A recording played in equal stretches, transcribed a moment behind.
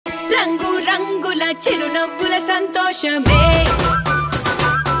రంగు రంగుల చిరునవ్వుల సంతోషమే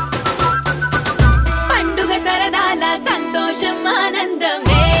పండుగ సరదాల సంతోషం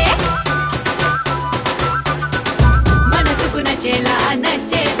ఆనందమే మనసుకు నచ్చేలా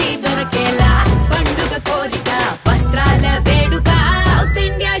నచ్చేది దొరకేలా పండుగ కోరిక వస్త్రాల వేడుక సౌత్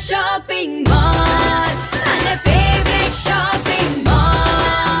ఇండియా షాపింగ్ మాల్ మన favourite shopping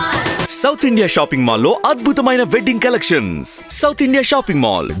mall south India shopping mall లో అద్భుతమైన wedding collections south India shopping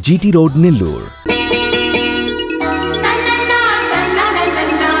mall GT road Nellore.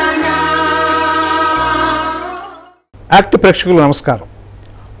 Act ప్రేక్షకులకు నమస్కారం.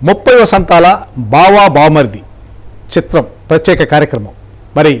 30 వసంతాల బావా బావమరిది చిత్రం ప్రత్యేక కార్యక్రమం.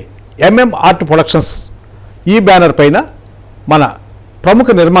 మరి ఎంఎం ఆర్ట్ ప్రొడక్షన్స్ ఈ బ్యానర్ పైన మన ప్రముఖ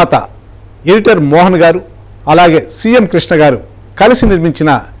నిర్మాత ఎడిటర్ మోహన్ గారు అలాగే సిఎం కృష్ణ గారు కలిసి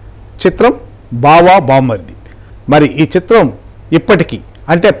నిర్మించిన చిత్రం బావా బావమరిది. మరి ఈ చిత్రం ఇప్పటికీ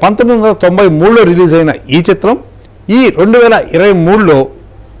అంటే 1993లో రిలీజ్ అయిన ఈ చిత్రం ఈ 2023లో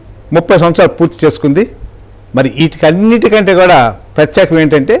 30 సంవత్సరాలు పూర్తి చేసుకుంది. మరి వీటికన్నిటికంటే కూడా ప్రత్యేకం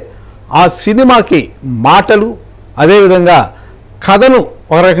ఏంటంటే ఆ సినిమాకి మాటలు అదేవిధంగా కథను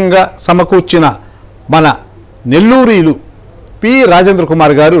ఒక రకంగా సమకూర్చిన మన నెల్లూరీలు పి రాజేంద్ర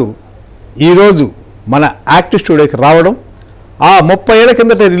కుమార్ గారు ఈరోజు మన యాక్ట్ స్టూడియోకి రావడం, ఆ 30 ఏళ్ల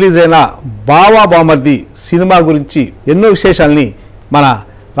కిందట రిలీజ్ అయిన బావా బావమరిది సినిమా గురించి ఎన్నో విశేషాలని మన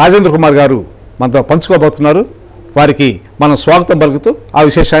రాజేంద్ర కుమార్ గారు మనతో పంచుకోబోతున్నారు. వారికి మనం స్వాగతం పలుకుతూ ఆ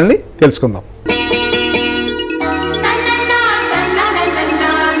విశేషాలని తెలుసుకుందాం.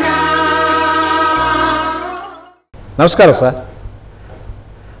 నమస్కారం సార్.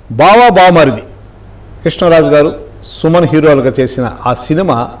 బావా బావమరిది కృష్ణరాజు గారు సుమన్ హీరోలుగా చేసిన ఆ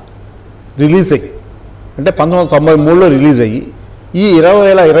సినిమా రిలీజ్ అయ్యి అంటే 1993లో రిలీజ్ అయ్యి ఈ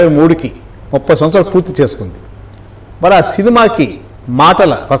 2023కి 30 సంవత్సరాలు పూర్తి చేసుకుంది. మరి ఆ సినిమాకి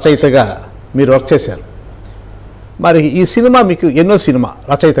మాటల రచయితగా మీరు వర్క్ చేశారు. మరి ఈ సినిమా మీకు ఎన్నో సినిమా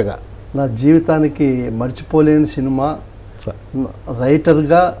రచయితగా నా జీవితానికి మర్చిపోలేని సినిమా,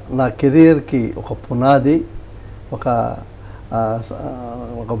 రైటర్గా నా కెరియర్కి ఒక పునాది, ఒక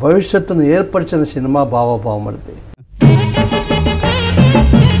భవిష్యత్తును ఏర్పరిచిన సినిమా బావా బావమరిది.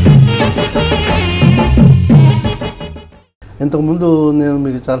 ఇంతకుముందు నేను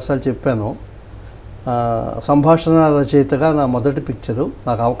మీకు చాలాసార్లు చెప్పాను, సంభాషణ రచయితగా నా మొదటి పిక్చరు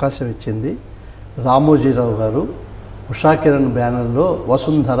నాకు అవకాశం ఇచ్చింది రామోజీరావు గారు ఉషాకిరణ్ బ్యానర్లో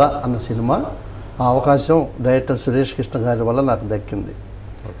వసుంధర అన్న సినిమా. ఆ అవకాశం డైరెక్టర్ సురేష్ కృష్ణ గారి వల్ల నాకు దక్కింది.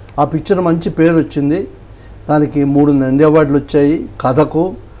 ఆ పిక్చర్ మంచి పేరు వచ్చింది. దానికి 3 నంది అవార్డులు వచ్చాయి. కథకు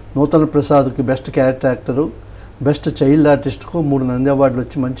నూతన ప్రసాద్కి best character actor, best child ఆర్టిస్ట్కు 3 Nandi అవార్డులు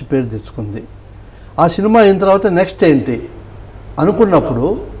వచ్చి మంచి పేరు తెచ్చుకుంది. ఆ సినిమా అయిన తర్వాత నెక్స్ట్ ఏంటి అనుకున్నప్పుడు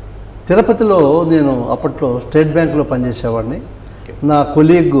తిరుపతిలో నేను అప్పట్లో స్టేట్ బ్యాంకులో పనిచేసేవాడిని. నా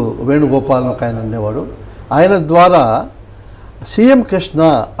కొలీగ్ వేణుగోపాల్ ఒక ఆయన ఉండేవాడు. ఆయన ద్వారా సిఎం కృష్ణ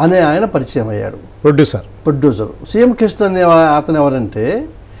అనే ఆయన పరిచయం అయ్యాడు. ప్రొడ్యూసర్ సిఎం కృష్ణ అనే అతను ఎవరంటే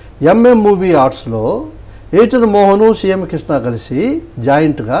MM movie ఆర్ట్స్లో editor Mohan CM Krishna కలిసి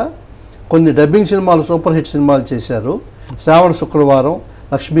జాయింట్గా కొన్ని డబ్బింగ్ సినిమాలు, సూపర్ హిట్ సినిమాలు చేశారు. శ్రావణ శుక్రవారం,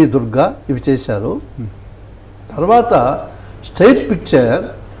 లక్ష్మీ దుర్గా ఇవి చేశారు. తర్వాత స్ట్రైట్ పిక్చర్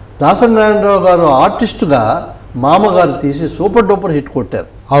దాసనారాయణరావు గారు ఆర్టిస్టుగా మామగారు తీసి సూపర్ డూపర్ హిట్ కొట్టారు.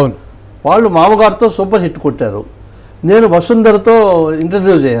 అవును, వాళ్ళు మామగారితో సూపర్ హిట్ కొట్టారు. నేను వసుంధరతో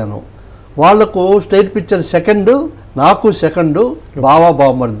ఇంట్రడ్యూస్ అయ్యాను. వాళ్లకు స్ట్రైట్ పిక్చర్ సెకండ్, నాకు సెకండ్ బావా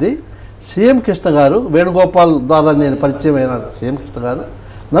బావమరిది. సిఎం కృష్ణ గారు వేణుగోపాల్ ద్వారా నేను పరిచయం అయిన సిఎం కృష్ణ గారు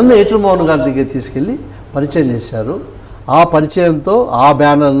నన్ను ఎడిటర్ మోహన్ గారి దగ్గర తీసుకెళ్ళి పరిచయం చేశారు. ఆ పరిచయంతో ఆ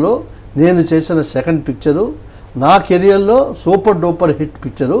బ్యానర్లో నేను చేసిన సెకండ్ పిక్చరు నా కెరియర్లో సూపర్ డూపర్ హిట్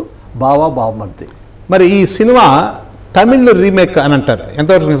పిక్చరు బావా బావమరిది. మరి ఈ సినిమా తమిళ్లో రీమేక్ అని అంటారు,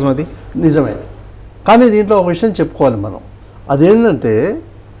 ఎంతవరకు నిజం? అది నిజమే. కానీ దీంట్లో ఒక విషయం చెప్పుకోవాలి మనం. అదేంటంటే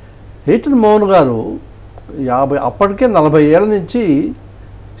ఎడిటర్ మోహన్ గారు అప్పటికే 40 ఏళ్ళ నుంచి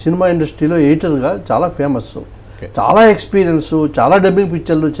సినిమా ఇండస్ట్రీలో ఎడిటర్గా చాలా ఫేమస్, చాలా ఎక్స్పీరియన్స్, చాలా డబ్బింగ్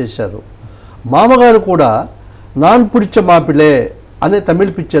పిక్చర్లు చేశారు. మామగారు కూడా నాన్ పుడిచ మాపిలే అనే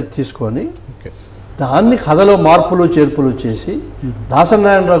తమిళ్ పిక్చర్ తీసుకొని దాన్ని కథలో మార్పులు చేర్పులు చేసి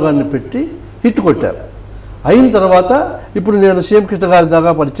దాసనారాయణరావు గారిని పెట్టి హిట్ కొట్టారు. అయిన తర్వాత ఇప్పుడు నేను సీఎం కృష్ణ గారి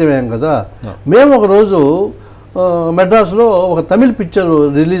దాకా పరిచయం అయ్యాం కదా. మేము ఒకరోజు మెడ్రాస్లో ఒక తమిళ్ పిక్చర్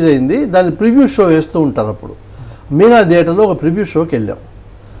రిలీజ్ అయింది. దాని ప్రివ్యూ షో వేస్తూ ఉంటారు. అప్పుడు మీనా థియేటర్లో ఒక ప్రివ్యూ షోకి వెళ్ళాం.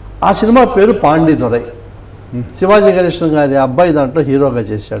 ఆ సినిమా పేరు పాండి దొరై. శివాజీ గణేశన్ గారి అబ్బాయి దాంట్లో హీరోగా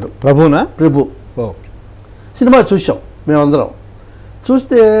చేశాడు. ప్రభు సినిమా చూసాం మేమందరం.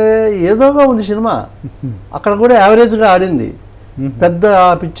 చూస్తే ఏదోగా ఉంది సినిమా. అక్కడ కూడా యావరేజ్గా ఆడింది, పెద్ద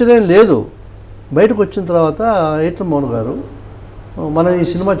పిక్చర్ ఏం లేదు. బయటకు వచ్చిన తర్వాత ఎడిటర్ మోహన్ గారు మనం ఈ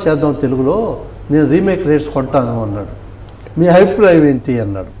సినిమా చేద్దాం తెలుగులో, నేను రీమేక్ రైట్స్ కొంటాను అన్నాడు. మీ అభిప్రాయం ఏంటి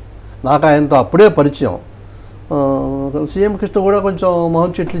అన్నాడు. నాకు ఆయనతో అప్పుడే పరిచయం. సీఎం కృష్ణ కూడా కొంచెం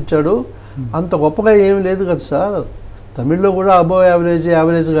మొహం చెట్లు ఇచ్చాడు. అంత గొప్పగా ఏమి లేదు కదా సార్, తమిళ్లో కూడా అబోవ్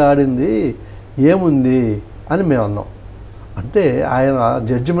యావరేజ్గా ఆడింది, ఏముంది అని మేము అన్నాం. అంటే ఆయన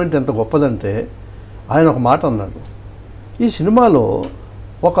జడ్జిమెంట్ ఎంత గొప్పదంటే ఆయన ఒక మాట అన్నాడు, ఈ సినిమాలో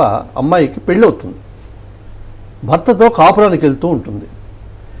ఒక అమ్మాయికి పెళ్ళి అవుతుంది, భర్తతో కాపురానికి వెళ్తూ ఉంటుంది.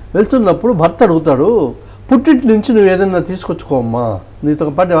 వెళ్తున్నప్పుడు భర్త అడుగుతాడు, పుట్టింటి నుంచి నువ్వు ఏదైనా తీసుకొచ్చుకోమ్మా, నీతో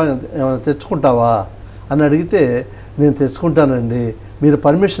పాటు ఏమైనా తెచ్చుకుంటావా అని అడిగితే, నేను తెచ్చుకుంటానండి, మీరు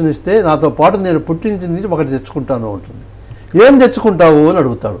పర్మిషన్ ఇస్తే నాతో పాటు నేను పుట్టింటి నుంచి ఒకటి తెచ్చుకుంటాను ఉంటుంది. ఏం తెచ్చుకుంటావు అని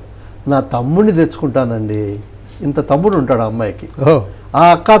అడుగుతాడు. నా తమ్ముడిని తెచ్చుకుంటానండి. ఇంత తమ్ముడు ఉంటాడు ఆ అమ్మాయికి. ఆ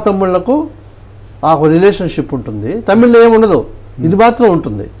అక్క తమ్ముళ్లకు ఆ రిలేషన్షిప్ ఉంటుంది, తమిళ్లో ఏముండదు, ఇది మాత్రం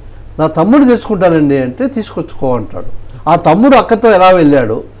ఉంటుంది. నా తమ్ముడు తెచ్చుకుంటానండి అంటే తీసుకొచ్చుకో అంటాడు. ఆ తమ్ముడు అక్కతో ఎలా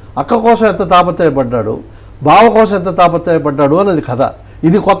వెళ్ళాడు, అక్క కోసం ఎంత తాపత్రయపడ్డాడు, బావ కోసం ఎంత తాపత్రయపడ్డాడు అన్నది కథ.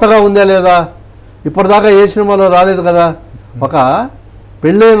 ఇది కొత్తగా ఉందా లేదా, ఇప్పటిదాకా ఏ సినిమాలో రాలేదు కదా. ఒక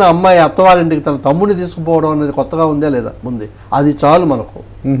పెళ్ళైన అమ్మాయి అత్తవారింటికి తన తమ్ముడిని తీసుకుపోవడం అనేది కొత్తగా ఉందా లేదా, ఉంది. అది చాలు మనకు,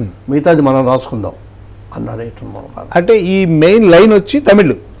 మిగతాది మనం రాసుకుందాం అన్నాడు ఏటన్. అంటే ఈ మెయిన్ లైన్ వచ్చి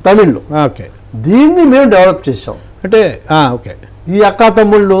తమిళ్. ఓకే, దీన్ని మేము డెవలప్ చేసాం. అంటే ఓకే, ఈ అక్కా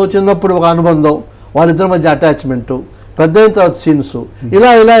తమ్ముళ్ళు చిన్నప్పుడు ఒక అనుబంధం, వాళ్ళిద్దరి మధ్య అటాచ్మెంటు, పెద్ద అయిన తర్వాత సీన్స్, ఇలా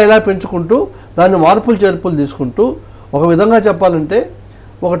ఇలా ఇలా పెంచుకుంటూ దాన్ని మార్పులు చేర్పులు తీసుకుంటూ, ఒక విధంగా చెప్పాలంటే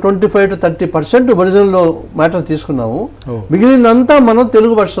ఒక 25 to 30% ఒరిజినల్లో మ్యాటర్ తీసుకున్నాము. మిగిలినంతా మనం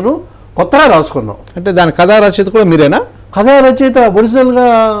తెలుగు వర్షను కొత్తగా రాసుకున్నాం. అంటే దాని కథా రచయిత కూడా మీరేనా? కథా రచయిత ఒరిజినల్గా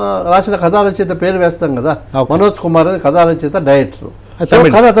రాసిన కథా రచయిత పేరు వేస్తాం కదా, మనోజ్ కుమార్ అని కథా రచయిత, డైరెక్టర్.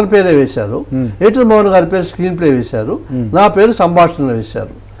 కథ అతని పేరే వేశారు. ఏటర్ మోహన్ గారి పేరు స్క్రీన్ ప్లే వేశారు, నా పేరు సంభాషణలు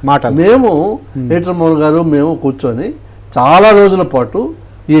వేశారు. మేము ఏటర్ మోహన్ గారు మేము కూర్చొని చాలా రోజుల పాటు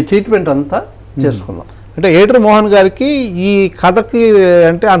ఈ ట్రీట్మెంట్ అంతా చేసుకున్నాం. అంటే ఏటర్ మోహన్ గారికి ఈ కథకి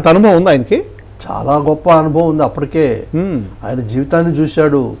అంటే అంత అనుభవం ఉంది ఆయనకి? చాలా గొప్ప అనుభవం ఉంది. అప్పటికే ఆయన జీవితాన్ని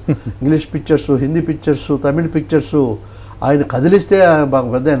చూశాడు. English pictures, Hindi pictures, Tamil pictures ఆయన కదిలిస్తే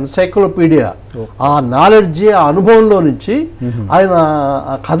పెద్ద ఎన్సైక్లోపీడియా. ఆ నాలెడ్జ్, ఆ అనుభవంలో నుంచి ఆయన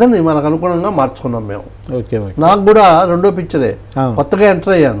ఆ కథని మనకు అనుగుణంగా మార్చుకున్నాం మేము. నాకు కూడా రెండో పిక్చరే కొత్తగా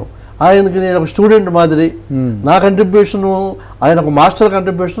ఎంటర్ అయ్యాను. ఆయనకి నేను ఒక స్టూడెంట్ మాదిరి, నా కంట్రిబ్యూషను, ఆయన ఒక మాస్టర్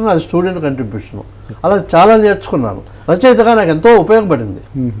కంట్రిబ్యూషన్, అది స్టూడెంట్ కంట్రిబ్యూషను, అలా చాలా నేర్చుకున్నాను. రచయితగా నాకు ఎంతో ఉపయోగపడింది.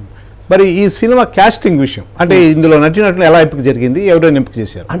 మరి ఈ సినిమా క్యాస్టింగ్ విషయం అంటే ఇందులో నటినట్లు ఎలా ఎంపిక జరిగింది, ఎవరైనా ఎంపిక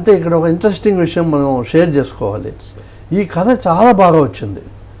చేశారు? అంటే ఇక్కడ ఒక ఇంట్రెస్టింగ్ విషయం మనం షేర్ చేసుకోవాలి. ఈ కథ చాలా బాగా వచ్చింది.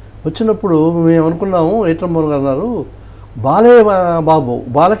 వచ్చినప్పుడు మేము అనుకున్నాము, ఏటర్ మోహన్ గారు అన్నారు,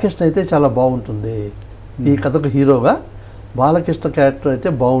 బాలకృష్ణ అయితే చాలా బాగుంటుంది, ఈ కథకు హీరోగా బాలకృష్ణ క్యారెక్టర్ అయితే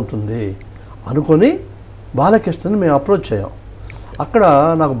బాగుంటుంది అనుకొని బాలకృష్ణని మేము అప్రోచ్ అయ్యాం. అక్కడ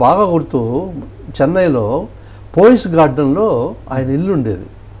నాకు బాగా గుర్తు, చెన్నైలో పోయిస్ గార్డెన్లో ఆయన ఇల్లు ఉండేది,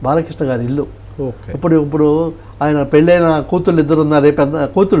 బాలకృష్ణ గారి ఇల్లు. ఇప్పుడు ఆయన పెళ్ళైన కూతుళ్ళు ఇద్దరు ఉన్నారు, పెద్ద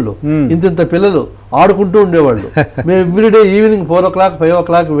కూతుళ్ళు, ఇంత పిల్లలు ఆడుకుంటూ ఉండేవాళ్ళు. మేము ఎవ్రీడే ఈవినింగ్ 4 o'clock 5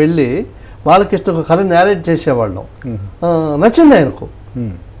 o'clock వెళ్ళి బాలకృష్ణకు కథ నేరేట్ చేసేవాళ్ళం. నచ్చింది ఆయనకు,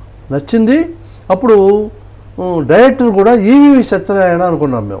 నచ్చింది. అప్పుడు డైరెక్టర్ కూడా ఈవి సత్యనారాయణ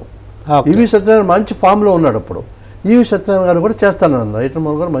అనుకున్నాం మేము. ఈవి సత్యనారాయణ మంచి ఫామ్లో ఉన్నాడు. అప్పుడు ఈవి సత్యనారాయణ గారు కూడా చేస్తానన్నారు, ఏటర్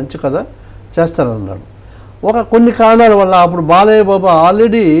మోహన్ గారు మంచి కథ చేస్తానన్నాడు. కొన్ని కారణాల వల్ల అప్పుడు బాలయ్య బాబా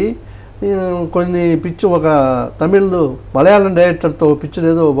ఆల్రెడీ కొన్ని పిక్చర్, ఒక తమిళ్ మలయాళం డైరెక్టర్తో పిక్చర్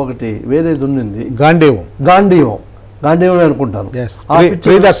ఏదో ఒకటి వేరేది ఉండింది, గాంధీవం అనుకుంటాను.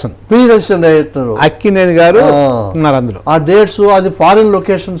 ప్రియదర్శన్ డైరెక్టర్ అక్కినేని గారు అందులో. ఆ డేట్స్, అది ఫారిన్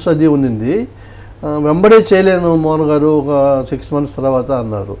లొకేషన్స్ అది ఉన్నింది. వెంబడే చేయలేను మోహన్ గారు, ఒక 6 months తర్వాత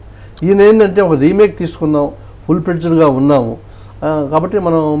అన్నారు. ఈయన ఏంటంటే ఒక రీమేక్ తీసుకుందాం, ఫుల్ ఫ్లెడ్జ్డ్గా ఉన్నాము కాబట్టి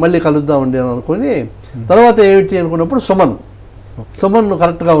మనం మళ్ళీ కలుద్దామండి అని అనుకుని, తర్వాత ఏమిటి అనుకున్నప్పుడు సుమన్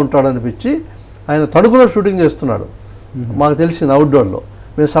కరెక్ట్గా ఉంటాడు అనిపించి ఆయన తణుకులో షూటింగ్ చేస్తున్నాడు. మాకు తెలిసింది అవుట్డోర్లో.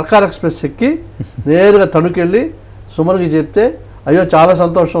 మేము సర్కార్ ఎక్స్ప్రెస్ ఎక్కి నేరుగా తణుకెళ్ళి సుమన్కి చెప్తే, అయ్యో చాలా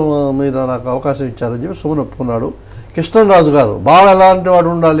సంతోషం మీరు నాకు అవకాశం ఇచ్చారని చెప్పి సుమన్ ఒప్పుకున్నాడు. కృష్ణరాజు గారు బాగా ఎలాంటి వాడు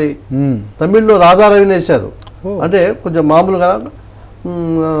ఉండాలి, తమిళ్లో రాధారవిని వేశారు, అంటే కొంచెం మామూలుగా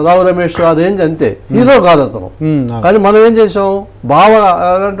రావు రమేష్ ఆ రేంజ్ అంతే, హీరో కాదు అతను. కానీ మనం ఏం చేసాం, బావ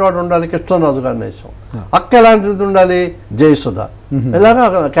ఎలాంటి వాడు ఉండాలి కృష్ణరాజు గారిని వేసాం. అక్క ఎలాంటిది ఉండాలి, జయసుధ, ఇలాగా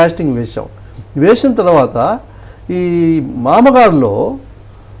కాస్టింగ్ వేసాం. వేసిన తర్వాత ఈ మామగారులో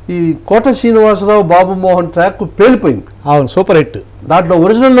ఈ కోట శ్రీనివాసరావు బాబు మోహన్ ట్రాక్ పేలిపోయింది. అవును, సూపర్ హిట్. దాంట్లో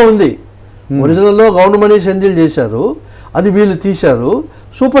ఒరిజినల్లో ఉంది, ఒరిజినల్లో గౌండమణి సెంజిల్ చేశారు, అది వీళ్ళు తీశారు,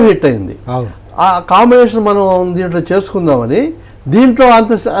 సూపర్ హిట్ అయింది. ఆ కాంబినేషన్ మనం దీంట్లో చేసుకుందామని దీంట్లో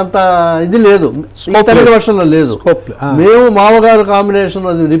అంత అంత ఇది లేదు, తెలుగు వర్షన్లో లేదు. మేము మామగారు కాంబినేషన్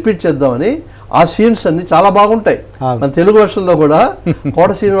రిపీట్ చేద్దామని ఆ సీన్స్ అన్ని చాలా బాగుంటాయి. మన తెలుగు వర్షన్లో కూడా కోట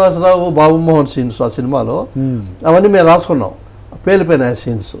శ్రీనివాసరావు బాబుమోహన్ సీన్స్ ఆ సినిమాలో అవన్నీ మేము రాసుకున్నాం, పేలిపోయిన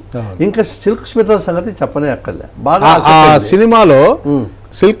సీన్స్. ఇంకా సిల్క్ స్మిత సంగతి చెప్పనే అక్కర్లే. బాగా సినిమాలో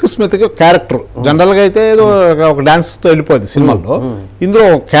సిల్క్ స్మిత్ క్యారెక్టర్ జనరల్ గా అయితే ఏదో ఒక డాన్స్ తో వెళ్ళిపోద్ది సినిమాలో. ఇందులో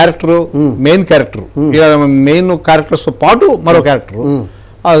character main character, main characters తో పాటు మరో క్యారెక్టర్,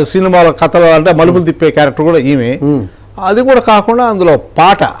 ఆ సినిమాలో కథలు అంటే మలుపులు తిప్పే క్యారెక్టర్ కూడా ఈమె. అది కూడా కాకుండా అందులో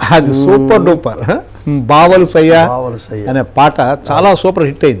పాట అది సూపర్ డూపర్. బావలు సయ్యా అనే పాట చాలా సూపర్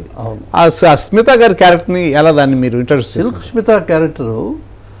హిట్ అయింది. ఆ స్మిత గారి క్యారెక్టర్ ని ఎలా దాన్ని మీరు ఇంట్రడ్యూస్ చేశారు? సిల్క్ స్మిత క్యారెక్టరు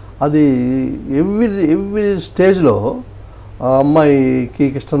అది ఎవ్రీ స్టేజ్లో ఆ అమ్మాయికి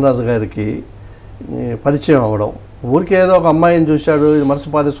కృష్ణరాజు గారికి పరిచయం అవ్వడం, ఊరికే ఏదో ఒక అమ్మాయిని చూశాడు మనసు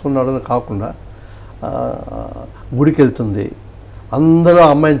పారేసుకున్నాడు అని కాకుండా గుడికి వెళ్తుంది, అందరూ ఆ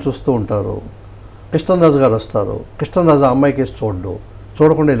అమ్మాయిని చూస్తూ ఉంటారు. కృష్ణరాజు గారు వస్తారు, కృష్ణరాజు ఆ అమ్మాయికి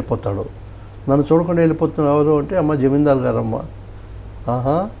చూడకుండా వెళ్ళిపోతాడు. నన్ను చూడకుండా వెళ్ళిపోతున్న ఎవరు అంటే అమ్మ జమీందార్ గారమ్మ.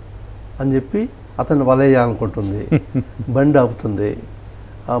 ఆహా అని చెప్పి అతన్ని వలయ్యాలనుకుంటుంది, బండి ఆపుతుంది,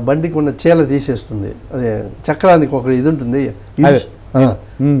 ఆ బండికి ఉన్న చీల తీసేస్తుంది, అదే చక్రానికి ఒక ఇది ఉంటుంది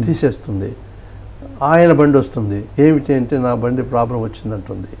తీసేస్తుంది. ఆయన బండి వస్తుంది, ఏమిటి అంటే నా బండి ప్రాబ్లం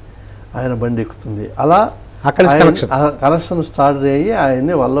వచ్చిందంటుంది, ఆయన బండి ఎక్కుతుంది. అలా కనెక్షన్ స్టార్ట్ అయ్యి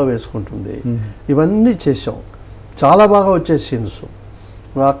ఆయన్ని వల్ల వేసుకుంటుంది. ఇవన్నీ చేసాం, చాలా బాగా వచ్చే సీన్స్.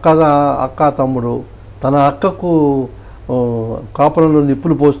 అక్క తమ్ముడు తన అక్కకు కాపురంలో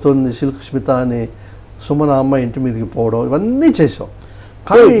నిప్పులు పోస్తుంది సిల్క్ స్మిత అని సుమన అమ్మాయి ఇంటి మీదకి పోవడం, ఇవన్నీ చేసాం.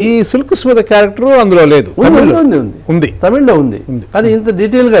 కానీ ఈ సిల్క్ స్మిత క్యారెక్టర్ అందులో లేదు, ఉంది తమిళ్లో ఉంది కానీ ఇంత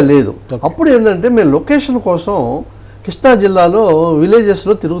డీటెయిల్గా లేదు. అప్పుడు ఏంటంటే మేము లొకేషన్ కోసం కృష్ణా జిల్లాలో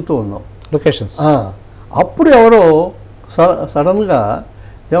విలేజెస్లో తిరుగుతూ ఉన్నాం లొకేషన్స్. అప్పుడు ఎవరో సడన్గా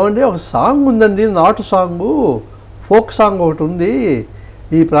ఏమంటే ఒక సాంగ్ ఉందండి, నాటు సాంగు, ఫోక్ సాంగ్ ఒకటి ఉంది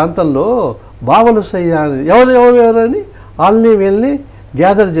ఈ ప్రాంతంలో, బావలు సయ్యా అని ఎవరని వాళ్ళని వీళ్ళని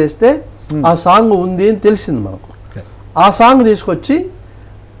గ్యాదర్ చేస్తే ఆ సాంగ్ ఉంది అని తెలిసింది మనకు. ఆ సాంగ్ తీసుకొచ్చి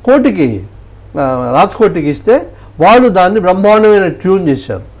రాజ్కోటికి ఇస్తే వాళ్ళు దాన్ని బ్రహ్మాండమైన ట్యూన్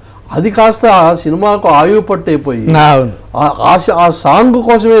చేశారు. అది కాస్త ఆ సినిమాకు ఆయువు పట్టు అయిపోయి ఆ సాంగ్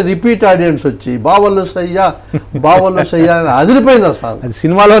కోసమే రిపీట్ ఆడియన్స్ వచ్చి బావలు సయ్యా అని అదిరిపోయింది ఆ సాంగ్. అది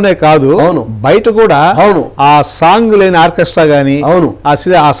సినిమాలోనే కాదు, అవును బయట కూడా, అవును ఆ సాంగ్ లేని ఆర్కెస్ట్రా కానీ, అవును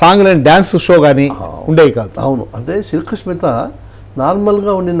ఆ సాంగ్ లేని డాన్స్ షో కానీ ఉండేవి కాదు. అవును, అంటే సిల్క్ స్మిత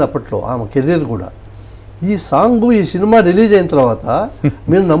నార్మల్గా ఉండింది అప్పట్లో ఆమె కెరీర్ కూడా. ఈ సాంగ్ ఈ సినిమా రిలీజ్ అయిన తర్వాత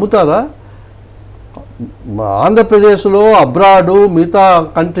మీరు నమ్ముతారా, ఆంధ్రప్రదేశ్లో అబ్రాడు మిగతా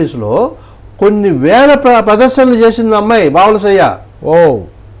కంట్రీస్లో కొన్ని వేల ప్రదర్శనలు చేసింది అమ్మాయి బావల సయ్య. ఓ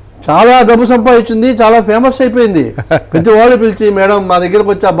చాలా డబ్బు సంపాదించింది, చాలా ఫేమస్ అయిపోయింది. ప్రతి వాళ్ళు పిలిచి మేడం మా దగ్గరకు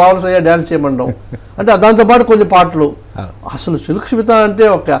వచ్చి ఆ బావల సయ్య డ్యాన్స్ చేయమంటాం అంటే దాంతోపాటు కొన్ని పాటలు. అసలు సిల్క్ స్మిత అంటే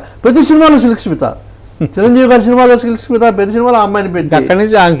ప్రతి సినిమాలో సిల్క్ స్మిత, చిరంజీవి గారి సినిమాలో సిల్క్ స్మిత, ప్రతి సినిమాలో అమ్మాయిని పెట్టి అక్కడి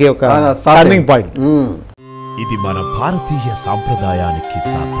నుంచి ఒక టర్నింగ్ పాయింట్. ఇది మన భారతీయ సాంప్రదాయానికి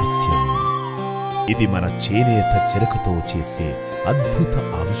సాదృశ్యం. ఇది మన చేనేత చెరకుతో చేసే అద్భుత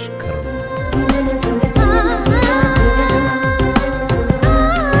ఆవిష్కరణ.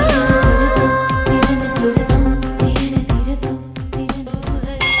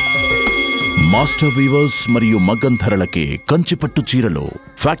 మాస్టర్ వీవర్స్ మరియు మగ్గం ధరలకే కంచిపట్టు చీరలు,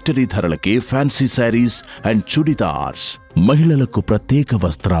 ఫ్యాక్టరీ ధరలకే ఫ్యాన్సీ శారీస్ అండ్ చుడిదార్స్, మహిళలకు ప్రత్యేక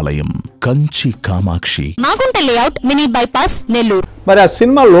వస్త్రాలయం Kanchi Kamakshi, Magunta layout, mini bypass, Nellore. మరి ఆ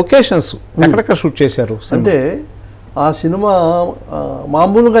సినిమా లొకేషన్స్ ఎక్కడెక్కడ షూట్ చేశారు? అంటే ఆ సినిమా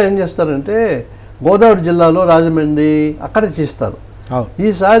మామూలుగా ఏం చేస్తారంటే గోదావరి జిల్లాలో రాజమండ్రి అక్కడ చేస్తారు.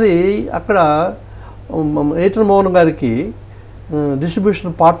 ఈసారి అక్కడ ఏటర్ మోహన్ గారికి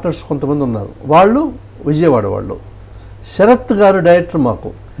డిస్ట్రిబ్యూషన్ పార్ట్నర్స్ కొంతమంది ఉన్నారు, వాళ్ళు విజయవాడ వాళ్ళు. శరత్ గారు డైరెక్టర్ మాకు.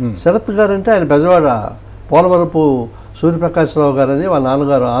 శరత్ గారు అంటే ఆయన బెజవాడ పోలవరపు సూర్యప్రకాశ్రావు గారు అని వాళ్ళ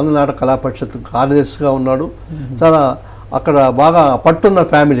నాన్నగారు ఆంధ్రనాట కళా పరిషత్ కార్యదర్శిగా ఉన్నాడు. చాలా అక్కడ బాగా పట్టున్న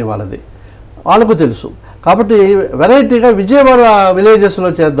ఫ్యామిలీ వాళ్ళది, వాళ్ళకు తెలుసు. కాబట్టి వెరైటీగా విజయవాడ విలేజెస్లో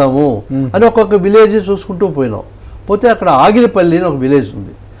చేద్దాము అని ఒక్కొక్క విలేజ్ చూసుకుంటూ పోయినాం. పోతే అక్కడ ఆగిరిపల్లి అని ఒక విలేజ్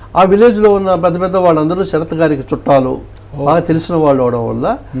ఉంది. ఆ విలేజ్లో ఉన్న పెద్ద పెద్ద వాళ్ళందరూ శరత్ గారికి చుట్టాలు, బాగా తెలిసిన వాళ్ళు అవడం వల్ల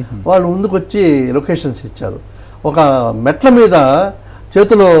వాళ్ళు ముందుకు వచ్చి లొకేషన్స్ ఇచ్చారు. ఒక మెట్ల మీద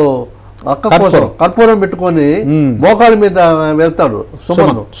చేతిలో అక్క కోసం కర్పూరం పెట్టుకొని మోకాల మీద వెళ్తాడు,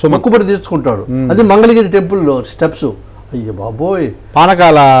 మొక్కుబడి తీర్చుకుంటాడు. అది మంగళగిరి టెంపుల్లో స్టెప్స్. అయ్యో బాబోయ్,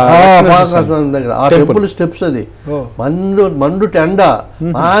 పానకాల దగ్గర ఆ టెంపుల్ స్టెప్స్. అది మండు టెండ,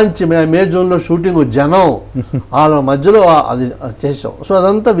 మంచి మే జూన్లో షూటింగ్, జనం వాళ్ళ మధ్యలో అది చేసాం. సో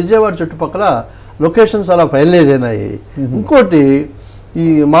అదంతా విజయవాడ చుట్టుపక్కల లొకేషన్స్ అలా ఫైనలైజ్ అయినాయి. ఇంకోటి ఈ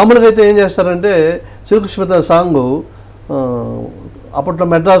మామూలుగా అయితే ఏం చేస్తారంటే శ్రీకృష్ణ సాంగ్ అప్పట్లో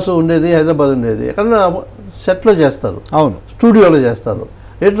మెడ్రాసు ఉండేది, హైదరాబాద్ ఉండేది, ఎక్కడన్నా సెట్లో చేస్తారు, అవును, స్టూడియోలో చేస్తారు.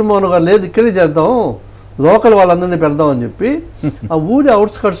 ఎయిటర్ మోహన్ గారు లేదు ఇక్కడే చేద్దాం, లోకల్ వాళ్ళందరినీ పెడదాం అని చెప్పి ఆ ఊరి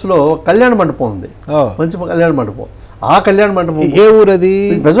అవుట్స్కట్స్లో కళ్యాణ మండపం ఉంది, మంచి కళ్యాణ మండపం. ఆ కళ్యాణ మండపం ఏ ఊరు అది?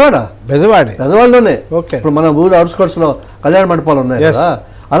 బెజవాడలోనే. ఇప్పుడు మన ఊరి అవుట్స్కట్స్లో కళ్యాణ మండపాలు ఉన్నాయి కదా,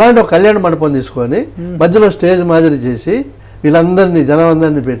 అలాంటి ఒక కళ్యాణ మండపం తీసుకొని మధ్యలో స్టేజ్ మాదిరి చేసి వీళ్ళందరినీ జనం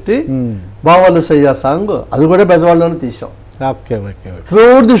అందరినీ పెట్టి బావాలు సయ్యా సాంగ్ అది కూడా బెజవాడలోనే తీసాం.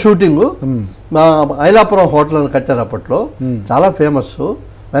 త్రూఅవుట్ ది షూటింగ్ మా ఐలాపురం హోటల్ అని కట్టారు అప్పట్లో, చాలా ఫేమస్.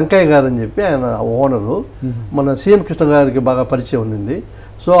 వెంకయ్య గారు అని చెప్పి ఆయన ఓనరు, మన సీఎం కృష్ణ గారికి బాగా పరిచయం ఉండింది.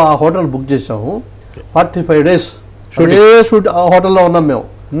 సో ఆ హోటల్ బుక్ చేసాము. 45 days షూట్ ఆ హోటల్లో ఉన్నాం మేము.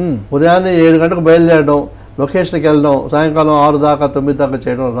 ఉదయాన్నే 7 గంటలకు బయలుదేరడం, లొకేషన్కి వెళ్ళడం, సాయంకాలం 6 దాకా 9 దాకా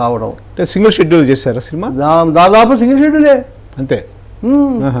చేయడం, రావడం. సింగిల్ షెడ్యూల్ చేశారా సినిమా? దాదాపు సింగిల్ షెడ్యూలే, అంతే.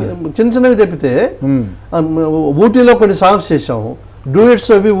 చిన్న చిన్నవి తప్పితే ఊటీలో కొన్ని సాంగ్స్ చేసాము, డూయట్స్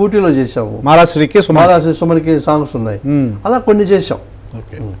అవి ఊటీలో చేసాము, మహారాష్ట్రకి సుమన్కి సాంగ్స్ ఉన్నాయి, అలా కొన్ని చేసాం.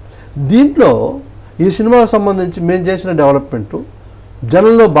 దీంట్లో ఈ సినిమాకు సంబంధించి మేము చేసిన డెవలప్మెంట్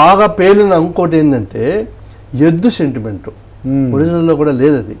జనంలో బాగా పేలిన ఇంకోటి ఏంటంటే ఎద్దు సెంటిమెంట్. ఒరిజినల్లో కూడా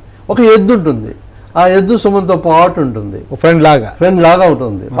లేదు అది. ఒక ఎద్దు ఉంటుంది, ఆ ఎద్దు సుమన్తో పాటు ఉంటుంది, ఫ్రెండ్ లాగా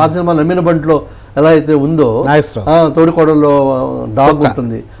ఉంటుంది. పాత సినిమా నమ్మిన బంట్లో ఎలా అయితే ఉందో తోడికోడల్లో డాగ్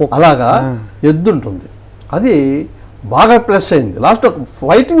ఉంటుంది, అలాగా ఎద్దు ఉంటుంది. అది బాగా ప్లస్ అయింది. లాస్ట్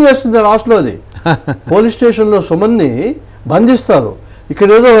ఫైటింగ్ చేస్తుంది లాస్ట్లో. అది పోలీస్ స్టేషన్లో సుమన్ని బంధిస్తారు, ఇక్కడ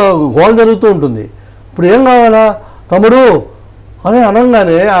ఏదో గోల్ జరుగుతూ ఉంటుంది. ఇప్పుడు ఏం కావాలా తమ్ముడు అని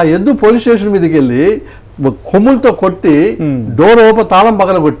అనగానే ఆ ఎద్దు పోలీస్ స్టేషన్ మీదకి వెళ్ళి కొమ్ములతో కొట్టి డోర్ ఓపెన్ తాళం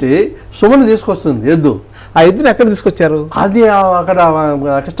పగల కొట్టి సుమని తీసుకొస్తుంది ఎద్దు. ఆ ఎద్దుని ఎక్కడ తీసుకొచ్చారు? అది అక్కడ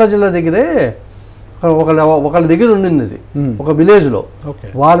కృష్ణా జిల్లా దగ్గరే ఒకళ్ళ దగ్గర ఉండింది. అది ఒక విలేజ్లో.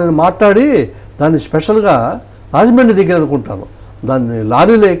 వాళ్ళని మాట్లాడి దాన్ని స్పెషల్గా రాజమండ్రి దగ్గర అనుకుంటాను, దాన్ని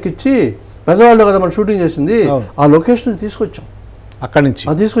లారీలో ఎక్కించి పెద్దవాళ్ళు కదా మనం షూటింగ్ చేసింది, ఆ లొకేషన్కి తీసుకొచ్చాం. అక్కడి నుంచి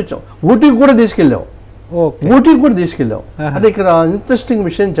తీసుకొచ్చాం. ఊటీకి కూడా తీసుకెళ్ళాం. అంటే ఇక్కడ ఇంట్రెస్టింగ్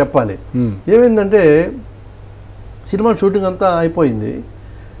విషయం చెప్పాలి. ఏమైందంటే సినిమా షూటింగ్ అంతా అయిపోయింది.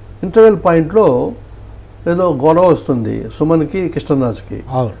 ఇంటర్వెల్ పాయింట్లో ఏదో గొడవ వస్తుంది సుమన్కి కృష్ణరాజుకి.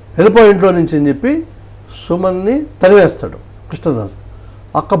 వెళ్ళిపోయి ఇంట్లో నుంచి అని చెప్పి సుమన్ని తరివేస్తాడు కృష్ణరాజు.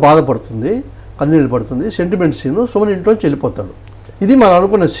 అక్క బాధపడుతుంది, కన్నీళ్ళు పడుతుంది, సెంటిమెంట్ సీను. సుమన్ ఇంట్లోంచి వెళ్ళిపోతాడు. ఇది మనం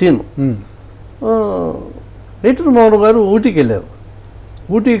అనుకున్న సీను. ఎయిటర్ మోహన్ గారు ఊటీకి వెళ్ళారు.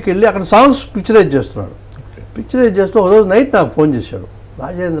 ఊటీకి వెళ్ళి అక్కడ సాంగ్స్ పిక్చరైజ్ చేస్తున్నాడు. పిక్చరైజ్ చేస్తూ ఒకరోజు నైట్ నాకు ఫోన్ చేశాడు,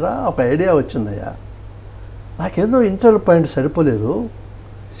 రాజేంద్ర ఒక ఐడియా వచ్చిందయ్యా, నాకేదో ఇంటర్వెల్ పాయింట్ సరిపోలేదు,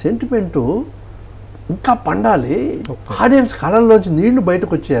 సెంటిమెంటు ఇంకా పండాలి, ఆడియన్స్ కళల్లోంచి నీళ్లు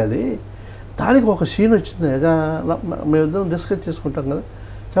బయటకు వచ్చేయాలి, దానికి ఒక సీన్ వచ్చింది, మేమిద్దరం డిస్కస్ చేసుకుంటాం కదా,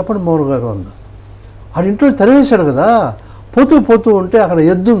 చెప్పండి మోహన్ గారు అన్న. ఆడ ఇంట్లో తరివేశాడు కదా, పోతూ ఉంటే అక్కడ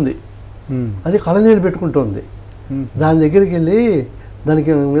ఎద్దు ఉంది, అది కళనీళ్ళు పెట్టుకుంటుంది. దాని దగ్గరికి వెళ్ళి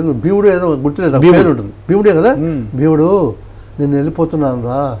దానికి భీముడు ఏదో గుర్తులేదు పేరు ఉంటుంది, భీముడే కదా, భీముడు నేను వెళ్ళిపోతున్నాను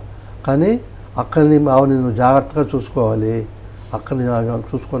రా, కానీ అక్కడిని నువ్వు జాగ్రత్తగా చూసుకోవాలి, అక్కడిని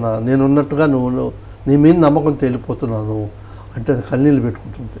చూసుకున్నా, నేను ఉన్నట్టుగా నువ్వు నీ మీద నమ్మకంతో వెళ్ళిపోతున్నాను అంటే అది కన్నీళ్ళు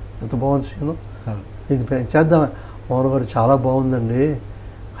పెట్టుకుంటుంది. ఎంత బాగుంది సీను, ఇది చేద్దాం. మోహన్ గారు చాలా బాగుందండి,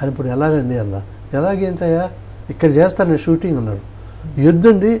 కానీ ఇప్పుడు ఎలాగండి అన్న. ఎలాగేంతయ్యా, ఇక్కడ చేస్తాను నేను షూటింగ్ అన్నాడు.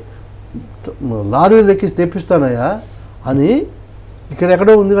 ఎద్దండి లారీలు ఎక్కిసి తెప్పిస్తానయ్యా అని ఇక్కడ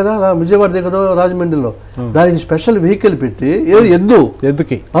ఎక్కడో ఉంది కదా విజయవాడ దగ్గర రాజమండ్రిలో, దానికి స్పెషల్ వెహికల్ పెట్టి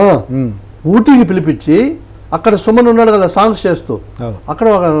ఎద్దుకి ఊటీకి పిలిపించి అక్కడ సుమన్ ఉన్నాడు కదా సాంగ్స్ చేస్తూ, అక్కడ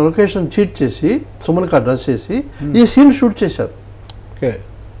ఒక లొకేషన్ చీట్ చేసి సుమన్కి డ్రెస్ చేసి ఈ సీన్ షూట్ చేశారు.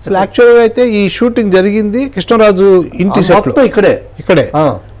 యాక్చువల్గా అయితే ఈ షూటింగ్ జరిగింది కృష్ణరాజు ఇంటి ఇక్కడే,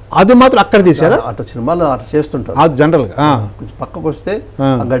 అది మాత్రం అక్కడ తీసారా? అటు సినిమాలో అటు చేస్తుంటారు జనరల్గా. కొంచెం పక్కకు వస్తే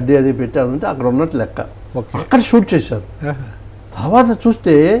ఆ గడ్డి అది పెట్టారంటే అక్కడ ఉన్నట్టు లెక్క, అక్కడ షూట్ చేశారు. తర్వాత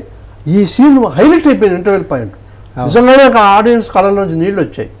చూస్తే ఈ సీన్ హైలైట్ అయిపోయింది ఇంటర్వెల్ పాయింట్. నిజంగానే ఒక ఆడియన్స్ కళలోంచి నీళ్ళు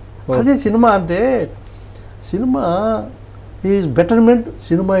వచ్చాయి. అదే సినిమా అంటే, cinema is betterment,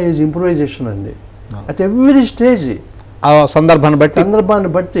 cinema is improvisation అండి. అట్ ఎవ్రీ స్టేజ్ సందర్భాన్ని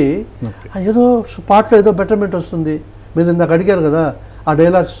బట్టి ఏదో పాటలో ఏదో బెటర్మెంట్ వస్తుంది. మీరు ఇందాక అడిగారు కదా ఆ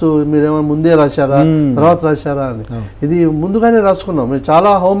డైలాగ్స్ మీరేమైనా ముందే రాశారా తర్వాత రాశారా అని. ఇది ముందుగానే రాసుకున్నాం, మేము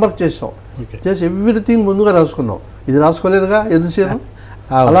చాలా హోంవర్క్ చేసాం, చేసి ఎవ్రీథింగ్ ముందుగా రాసుకున్నాం. ఇది రాసుకోలేదుగా ఎదురు సీను.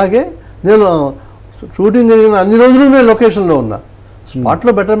 అలాగే నేను షూటింగ్ జరిగిన అన్ని రోజులు నేను లొకేషన్లో ఉన్నా.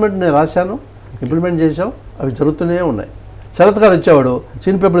 స్పాట్లో బెటర్మెంట్ నేను రాశాను, ఇంప్లిమెంట్ చేసాం, అవి జరుగుతూనే ఉన్నాయి. శరత్ గారు వచ్చేవాడు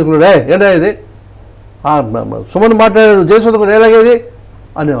సీన్ పేపర్ ఏంటా ఇది సుమన్ మాట్లాడాడు జయసుధ ఎలాగేది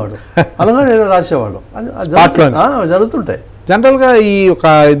అనేవాడు. అలాగా నేను రాసేవాడు. జరుగుతుంటాయి. జనరల్గా ఈ ఒక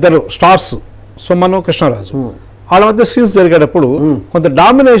ఇద్దరు స్టార్స్ సుమన్ కృష్ణరాజు వాళ్ళ మధ్య సీన్స్ జరిగేటప్పుడు కొంత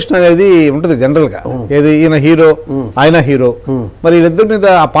డామినేషన్ అనేది ఉంటుంది జనరల్గా. ఏది ఈయన హీరో ఆయన హీరో, మరి వీళ్ళిద్దరి మీద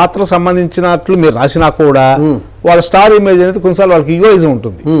ఆ పాత్ర సంబంధించినట్లు మీరు రాసినా కూడా వాళ్ళ స్టార్ ఇమేజ్ అనేది కొన్నిసార్లు వాళ్ళకి ఈగోయిజం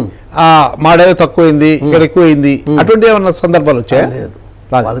ఉంటుంది. మాడేదో తక్కువైంది, ఇక్కడ ఎక్కువైంది, అటువంటి ఏమన్నా సందర్భాలు వచ్చాయా?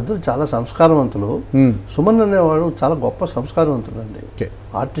 వాళ్ళిద్దరు చాలా సంస్కారవంతులు. సుమన్ అనేవాడు చాలా గొప్ప సంస్కారవంతుడు అండి.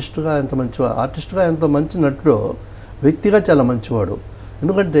 ఆర్టిస్టుగా ఎంత మంచి నటుడో వ్యక్తిగా చాలా మంచివాడు.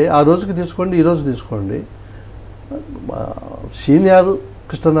 ఎందుకంటే ఆ రోజుకి తీసుకోండి, ఈ రోజు తీసుకోండి, సీనియర్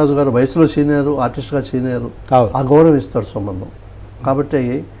కృష్ణరాజు గారు వయసులో సీనియరు, ఆర్టిస్ట్గా సీనియరు, ఆ గౌరవం ఇస్తాడు సుమన్. కాబట్టి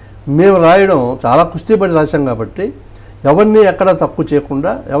మేము రాయడం చాలా కుస్తీపడి రాశాం కాబట్టి ఎవరిని ఎక్కడ తక్కువ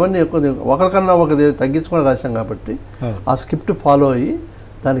చేయకుండా, ఎవరిని ఎక్కువ ఒకరికన్నా ఒకరి తగ్గించుకొని రాశాం కాబట్టి ఆ స్క్రిప్ట్ ఫాలో అయ్యి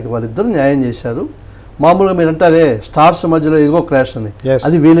దానికి వాళ్ళిద్దరు న్యాయం చేశారు. మామూలుగా మీరు అంటారే స్టార్స్ మధ్యలో ఇగో క్లాష్ అని,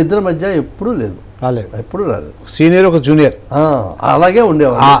 అది వీళ్ళిద్దరి మధ్య ఎప్పుడూ లేదు, ఎప్పుడు రాలేదు. సీనియర్ ఒక జూనియర్ అలాగే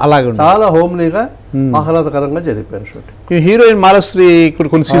ఉండేవాళ్ళు. చాలా హోమ్లీగా ఆహ్లాదకరంగా జరిపారు షూటింగ్. హీరోయిన్ మాలశ్రీ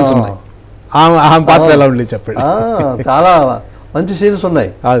కొన్ని సీన్స్ ఉన్నాయి, ఆమె పాత్ర ఎలా ఉండేది చెప్పండి. చాలా మంచి సీన్స్ ఉన్నాయి.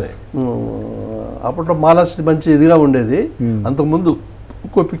 అదే అప్పట్లో మాలశ్రీ మంచి ఇదిగా ఉండేది. అంతకుముందు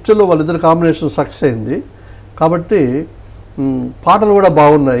ఇంకో పిక్చర్లో వాళ్ళిద్దరు కాంబినేషన్ సక్సెస్ అయింది కాబట్టి పాటలు కూడా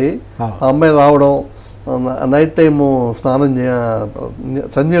బాగున్నాయి. ఆ అమ్మాయి రావడం, నైట్ టైము స్నానం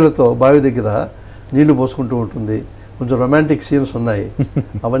సంజయ్లతో బావి దగ్గర నీళ్లు పోసుకుంటూ ఉంటుంది, కొంచెం రొమాంటిక్ సీన్స్ ఉన్నాయి.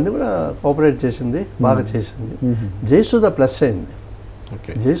 అవన్నీ కూడా కోఆపరేట్ చేసింది, బాగా చేసింది. జయసుధ ప్లస్ అయింది.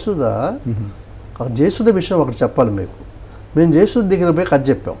 జయసుధ విషయం ఒకటి చెప్పాలి మీకు. మేము జయసుధ దగ్గర పోయి కథ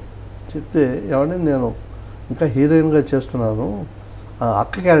చెప్పాం. చెప్తే ఎవరిని నేను ఇంకా హీరోయిన్గా చేస్తున్నాను,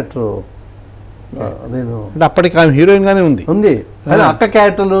 అక్క క్యారెక్టర్ నేను అప్పటికి ఆమె హీరోయిన్ గానే ఉంది కానీ అక్క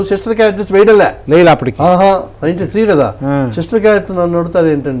క్యారెక్టర్లు సిస్టర్ క్యారెక్టర్స్ వేయడలే లేదు అప్పటికి. 93 కదా, సిస్టర్ క్యారెక్టర్ నన్ను అడుగుతారు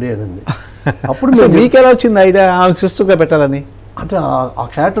ఏంటండి అని. అప్పుడు మీకు ఎలా వచ్చింది ఐడియా ఆమె సిస్టర్గా పెట్టాలని? అంటే ఆ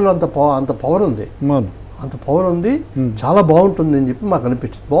క్యారెక్టర్లో అంత పవర్ ఉంది, చాలా బాగుంటుంది అని చెప్పి మాకు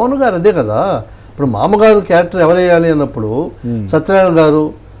అనిపించింది. మోహన్ గారు అదే కదా, ఇప్పుడు మామగారు క్యారెక్టర్ ఎవరు వేయాలి అన్నప్పుడు సత్యనారాయణ గారు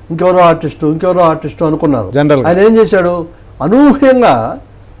ఇంకెవరో ఆర్టిస్టు అనుకున్నారు. ఆయన ఏం చేశాడు, అనూహ్యంగా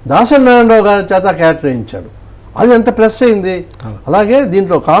దాసనారాయణరావు గారి చేత క్యారెక్టర్ వేయించాడు. అది ఎంత ప్లస్ అయింది. అలాగే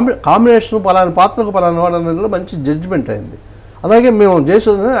దీంట్లో కాంబినేషన్ పలానా పాత్రకు పలానా వాడు అనేది మంచి జడ్జిమెంట్ అయింది. అలాగే మేము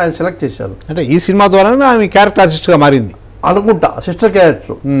జయసుధని ఆయన సెలెక్ట్ చేశారు. అంటే ఈ సినిమా ద్వారా ఆమె క్యారెక్టర్ ఆర్టిస్ట్గా మారింది అనుకుంటా, సిస్టర్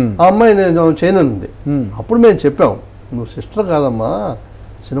క్యారెక్టర్. ఆ అమ్మాయి నేను చేయనుంది. అప్పుడు మేము చెప్పాం, నువ్వు సిస్టర్ కాదమ్మా,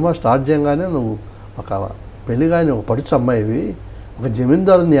 సినిమా స్టార్ట్ చేయగానే నువ్వు ఒక పెళ్లి కానీ ఒక పడుచు అమ్మాయివి, ఒక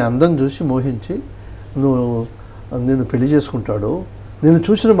జమీందారు నీ అందం చూసి మోహించి నేను పెళ్లి చేసుకుంటాడు, నేను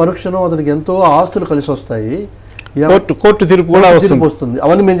చూసిన మరుక్షణం అతనికి ఎంతో ఆస్తులు కలిసి వస్తాయి, కోర్టు తీర్పు వస్తుంది.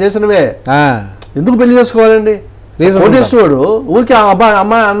 అవన్నీ మేము చేసినవే, ఎందుకు పెళ్లి చేసుకోవాలండి? కోటేశ్వరుడు ఊరికి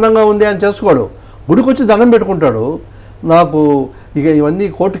అమ్మాయి అందంగా ఉంది అని చేసుకోడు, గుడికి వచ్చి దండం పెట్టుకుంటాడు, నాకు ఇక ఇవన్నీ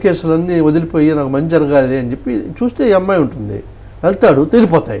కోర్టు కేసులన్నీ వదిలిపోయి నాకు మంచి జరగాలి అని చెప్పి చూస్తే ఈ అమ్మాయి ఉంటుంది, వెళ్తాడు,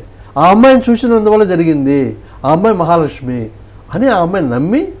 తీరిపోతాయి. ఆ అమ్మాయిని చూసినందువల్ల జరిగింది, ఆ అమ్మాయి మహాలక్ష్మి అని ఆ అమ్మాయిని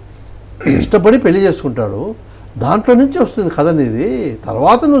నమ్మి ఇష్టపడి పెళ్లి చేసుకుంటాడు. దాంట్లో నుంచి వస్తుంది కథ అనేది.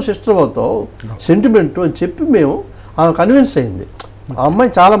 తర్వాత నువ్వు సిస్టర్ అవుతావు, సెంటిమెంట్ అని చెప్పి మేము ఆమె కన్విన్స్ అయింది. ఆ అమ్మాయి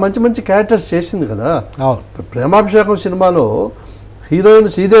చాలా మంచి క్యారెక్టర్స్ చేసింది కదా. ప్రేమాభిషేకం సినిమాలో హీరోయిన్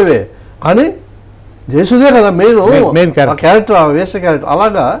శ్రీదేవే కానీ జయసుధే కదా మెయిన్ క్యారెక్టర్, వేసే క్యారెక్టర్.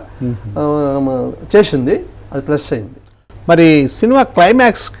 అలాగా చేసింది, అది ప్లస్ అయింది. మరి సినిమా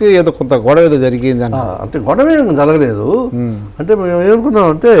క్లైమాక్స్కి ఏదో కొంత గొడవ ఏదో జరిగింది అంటే గొడవ ఏం జరగలేదు. అంటే మేము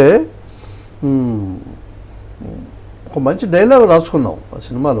ఏమనుకున్నామంటే ఒక మంచి డైలాగ్ రాసుకున్నాం ఆ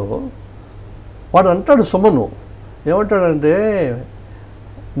సినిమాలో. వాడు అంటాడు సుమను, ఏమంటాడంటే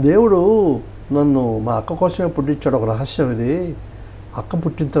దేవుడు నన్ను మా అక్క కోసమే పుట్టించాడు, ఒక రహస్యం ఇది. అక్క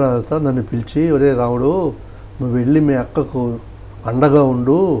పుట్టిన తర్వాత నన్ను పిలిచి, ఒరే రాముడు నువ్వు వెళ్ళి మీ అక్కకు అండగా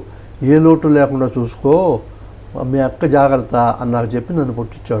ఉండు, ఏ లోటు లేకుండా చూసుకో, మీ అక్క జాగ్రత్త అని నాకు చెప్పి నన్ను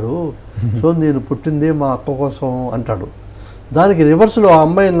పుట్టించాడు. సో నేను పుట్టింది మా అక్క కోసం అంటాడు. దానికి రివర్స్లో ఆ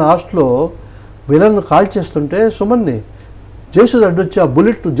అమ్మాయి లాస్ట్లో విలన్ కాల్ చేస్తుంటే సుమన్ని జయసుధ అడ్డొచ్చి ఆ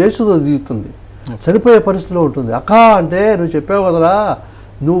బుల్లెట్ జయసుధ దిగుతుంది, చనిపోయే పరిస్థితిలో ఉంటుంది. అక్క అంటే నువ్వు చెప్పావు కదరా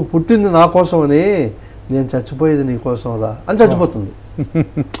నువ్వు పుట్టింది నా కోసమని, నేను చచ్చిపోయేది నీ కోసం రా అని చచ్చిపోతుంది.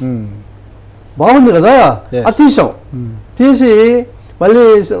 బాగుంది కదా, అది తీసాం. తీసి మళ్ళీ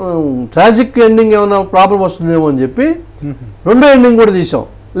ట్రాజిక్ ఎండింగ్ ఏమైనా ప్రాబ్లం వస్తుందేమో అని చెప్పి రెండో ఎండింగ్ కూడా తీసాం.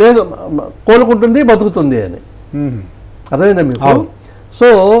 లేదు కోలుకుంటుంది బతుకుతుంది అని. అర్థమైందా మీకు? సో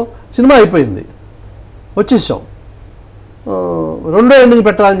సినిమా అయిపోయింది, వచ్చేసాం. రెండో ఎండింగ్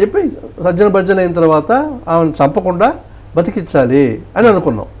పెట్టాలని చెప్పి సజ్జన భజ్జన అయిన తర్వాత ఆమెను చంపకుండా బతికించాలి అని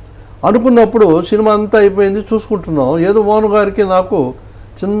అనుకున్నాం. అనుకున్నప్పుడు సినిమా అంతా అయిపోయింది, చూసుకుంటున్నాం. ఏదో మోహన్ గారికి నాకు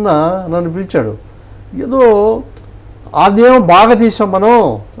చిన్న నన్ను పిలిచాడు. ఏదో అదేమో బాగా తీసాం మనం,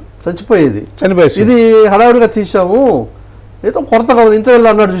 చనిపోయేది, ఇది హడావుడిగా తీసాము, ఏదో కొరతగా ఉంది. ఇంటర్వ్యూలో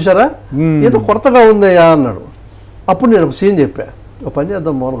అన్నాడు చూసారా, ఏదో కొరతగా ఉందయ్యా అన్నాడు. అప్పుడు నేను ఒక సీన్ చెప్పా, ఒక పని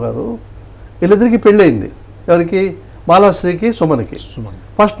చేద్దాం మోహన్ గారు, వీళ్ళిద్దరికి పెళ్ళి అయింది. ఎవరికి? మాలాశ్రీకి, సుమన్కి.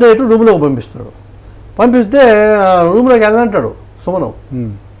 ఫస్ట్ నైట్ రూమ్లోకి పంపిస్తున్నాడు. పంపిస్తే రూమ్లోకి వెళ్ళంటాడు సుమనం,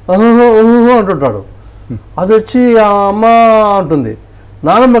 అంటుంటాడు. అది వచ్చి ఆ అమ్మ అంటుంది,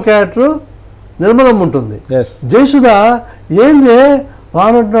 నానమ్మ క్యారెక్టర్ నిర్మలమ్మ ఉంటుంది, జయసుధ ఏంది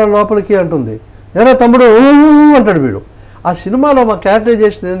రానంటున్నాడు లోపలికి అంటుంది, ఏరా తమ్ముడు అంటాడు వీడు. ఆ సినిమాలో మా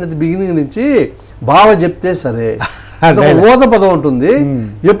క్యారెక్టరైజేషన్ ఏంటంటే బిగినింగ్ నుంచి బావ చెప్తే సరే ఓత పదం ఉంటుంది.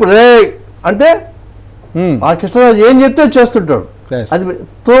 ఎప్పుడు రే అంటే ఆ కృష్ణరాజు ఏం చెప్తే చేస్తుంటాడు, అది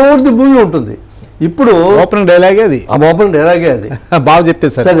తోటి భూమి ఉంటుంది. ఇప్పుడు ఓపెనింగ్ డైలాగే అది, ఆ ఓపెనింగ్ డైలాగే అది, బాగా చెప్తే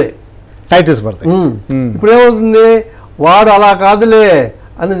సరే టైటిల్స్ పడతాయి. ఇప్పుడు ఏమవుతుంది, వాడు అలా కాదులే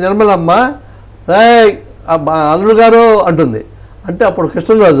అని నిర్మలమ్మ రే అల్లుడు గారు అంటుంది. అంటే అప్పుడు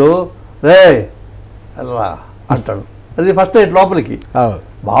కృష్ణరాజు రే అలా అంటాడు. అది ఫస్ట్ నైట్ లోపలికి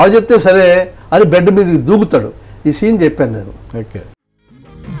బాగా చెప్తే సరే అది బెడ్ మీద దూకుతాడు. ఈ సీన్ చెప్పాను నేను. ఓకే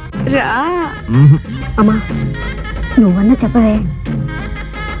అమ్మా నువ్వన్నా చెప్పవే.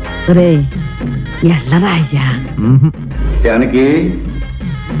 జానకి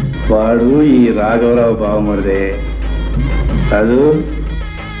వాడు ఈ రాఘవరావు బావమరిదే కాదు.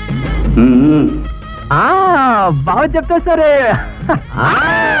 బాగా చెప్తా సరే.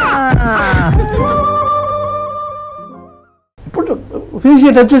 ఇప్పుడు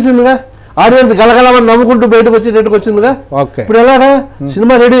ఫీజు టచ్ వచ్చిందిగా, ఆడియన్స్ గలగలమని నవ్వుకుంటూ బయటకు వచ్చేటట్టుకు వచ్చిందిగా. ఇప్పుడు ఎలాగా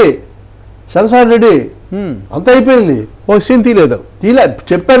సినిమా రెడీ, సెన్సార్ రెడీ, అంత అయిపోయింది. ఓ సీన్ తీయలేదు,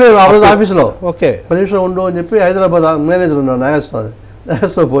 చెప్పాను ఆ రోజు ఆఫీసులో. ఓకే 10 నిమిషాలు ఉండు అని చెప్పి హైదరాబాద్ మేనేజర్ ఉన్నాడు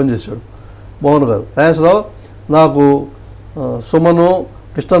నాగేశ్వరరావు ఫోన్ చేశాడు. మోహన్ గారు, నాగేశ్వరరావు నాకు సుమను,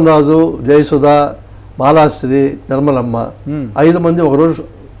 కృష్ణరాజు, జయసుధ, మాలాశ్రీ, నిర్మలమ్మ 5 మంది ఒకరోజు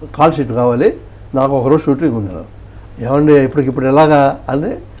కాల్ షీట్ కావాలి, నాకు ఒకరోజు షూటింగ్ ఉంది. ఏమండి ఇప్పటికిప్పుడు ఎలాగా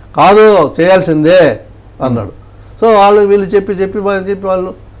అని, కాదు చేయాల్సిందే అన్నాడు. సో వీళ్ళు చెప్పి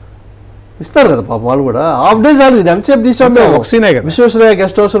వాళ్ళు ఇస్తారు కదా పాపం, వాళ్ళు కూడా హాఫ్ డే చాలు. ఇది ఎంతసేపు తీసాం మేము, విశ్వేశ్వరయ్య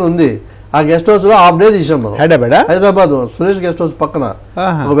గెస్ట్ హౌస్ ఉంది, ఆ గెస్ట్ హౌస్ లో హాఫ్ డే తీసాం మనం. హైదరాబాద్ సురేష్ గెస్ట్ హౌస్ పక్కన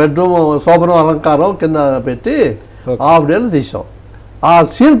ఒక బెడ్రూమ్, శోభనం, అలంకారం కింద పెట్టి హాఫ్ డేలో తీసాం. ఆ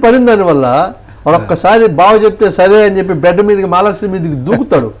సీన్ పడిన దానివల్ల వాడు ఒక్కసారి బాగా చెప్తే సరే అని చెప్పి బెడ్ మీదకి మాలాశ్రీ మీదకి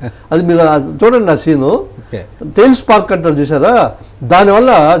దూకుతాడు. అది మీరు చూడండి ఆ సీను, టైల్స్ పార్క్ అంటారు చూసారా,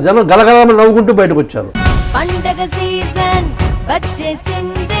 దానివల్ల జనం గలగలమని నవ్వుకుంటూ బయటకు వచ్చారు. పండగ సీజన్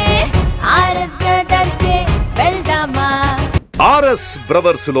వచ్చేసిందే, ఆర్ఎస్ బ్రదర్స్ డే వెళ్దామా. ఆర్ఎస్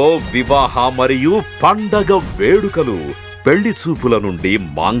బ్రదర్స్ లో వివాహ మరియు పండగ వేడుకలు, పెళ్లి చూపుల నుండి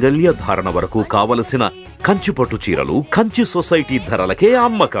మాంగళ్య ధారణ వరకు కావలసిన కంచిపట్టు చీరలు కంచి సొసైటీ ధరలకే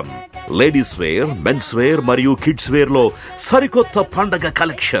అమ్మకం. లేడీస్ వేర్, మెన్స్ వేర్ మరియు కిడ్స్ వేర్ లో సరికొత్త పండగ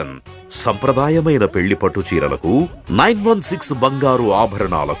కలెక్షన్. సంప్రదాయమైన పెళ్లి పట్టు చీరలకు 916 బంగారు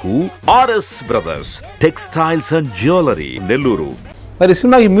ఆభరణాలకు RS brothers textiles and jewellery, Nellore. మరి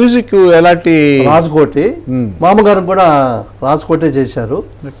సినిమాకి మ్యూజిక్ ఎలాంటి? రాజ్కోటి, మామగారు కూడా రాజ్కోటే చేశారు.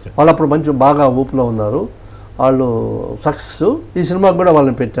 వాళ్ళు అప్పుడు మంచి బాగా ఊపులో ఉన్నారు, వాళ్ళు సక్సెస్. ఈ సినిమాకి కూడా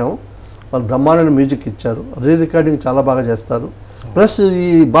వాళ్ళని పెట్టాము, వాళ్ళు బ్రహ్మాండమైన మ్యూజిక్ ఇచ్చారు, రీ రికార్డింగ్ చాలా బాగా చేస్తారు. ప్లస్ ఈ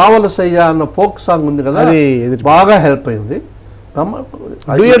బావల సయ్య అన్న ఫోక్ సాంగ్ ఉంది కదా, బాగా హెల్ప్ అయింది.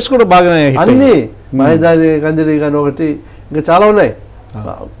 కూడా బాగా అన్ని మైదాని కందిరి కానీ ఒకటి, ఇంకా చాలా ఉన్నాయి.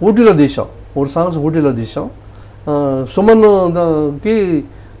 ఊటీలో తీసాం, 3 సాంగ్స్ ఊటీలో తీసాం. సుమన్కి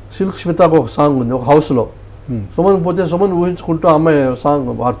సిల్క్ స్మితాకు ఒక సాంగ్ ఉంది ఒక హౌస్లో. సుమన్ పోతే సుమన్ ఊహించుకుంటూ అమ్మాయి సాంగ్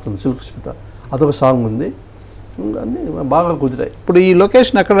పాడుతుంది సిల్క్ స్మిత, అదొక సాంగ్ ఉంది. అన్నీ బాగా కుదిరాయి. ఇప్పుడు ఈ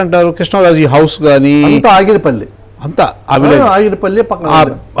లొకేషన్ ఎక్కడ అంటారు? కృష్ణరాజు ఈ హౌస్ కానీ అంతా ఆగిరిపల్లి, అంతా ఆగిరిపల్లి పక్కన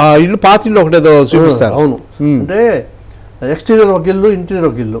ఇల్లు, పాత ఇల్లు ఒకటేదో చూపిస్తారు. అవును, అంటే ఎక్స్టీరియర్ ఒక ఇల్లు, ఇంటీరియర్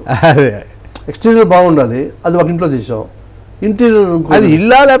ఒక ఇల్లు. ఎక్స్టీరియర్ బాగుండాలి, అది ఒక ఇంట్లో తీసాం. ఇంటీరియర్ అది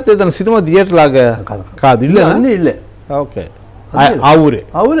ఇల్లా లేకపోతే ఏదైనా సినిమా థియేటర్ లాగా? కాదు, ఇల్లు, అన్ని ఇల్లే. ఓకే, ఆ ఊరే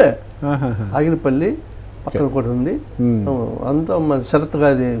ఆగిరిపల్లి పక్కన కూడా ఉంది. అంతా మన శరత్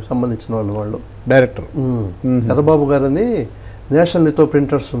గారి సంబంధించిన వాళ్ళు డైరెక్టర్ కథబాబు గారని నేషనల్ లితో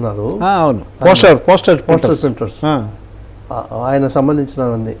ప్రింటర్స్ ఉన్నారు. అవును, పోస్టర్ ప్రింటర్స్, ఆయన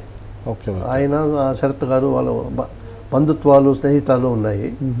సంబంధించినవన్నీ. ఆయన శరత్ గారు వాళ్ళ బంధుత్వాలు, స్నేహితాలు ఉన్నాయి.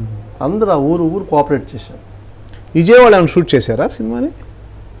 అందరూ ఆ ఊరు కోఆపరేట్ చేశారు. విజయవాడ ఏమైనా షూట్ చేశారా సినిమాని?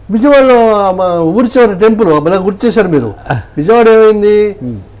 విజయవాడలో ఊరి చివరి టెంపుల్ బాగా గుర్తు చేశారు మీరు. విజయవాడ ఏమైంది,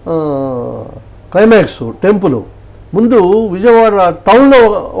 క్లైమాక్స్ టెంపుల్ ముందు విజయవాడ టౌన్లో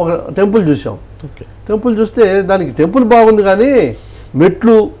ఒక టెంపుల్ చూసాం. టెంపుల్ చూస్తే దానికి టెంపుల్ బాగుంది కానీ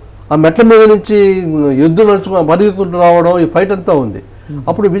మెట్లు, ఆ మెట్ల మీద నుంచి ఎద్దు నడుచుకుని పరిగెత్తుకుంటూ రావడం, ఈ ఫైట్ అంతా ఉంది.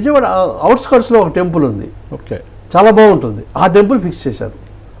 అప్పుడు విజయవాడ అవుట్స్కట్స్లో ఒక టెంపుల్ ఉంది, ఓకే, చాలా బాగుంటుంది. ఆ టెంపుల్ ఫిక్స్ చేశారు.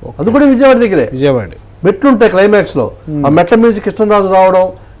 అది కూడా విజయవాడ దగ్గరే. విజయవాడ మెట్లు ఉంటాయి క్లైమాక్స్లో. ఆ మెట్ల మీద కృష్ణరాజు రావడం,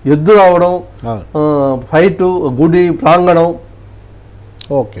 ఎద్దు రావడం, ఫైటు, గుడి ప్రాంగణం.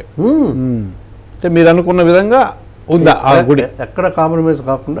 ఓకే, అంటే మీరు అనుకున్న విధంగా ఉందా ఆ గుడి? ఎక్కడ కాంప్రమైజ్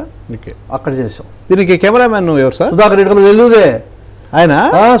కాకుండా అక్కడ చేసాం. దీనికి కెమెరామెన్ ఎవరు సార్? సుధాకర్ రెడ్డి గారు, నెల్లూరే ఆయన.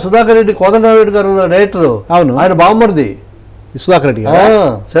 సుధాకర్ రెడ్డి, కోదండరామిరెడ్డి గారు డైరెక్టర్. అవును, ఆయన బావమరిది సుధాకర్ రెడ్డి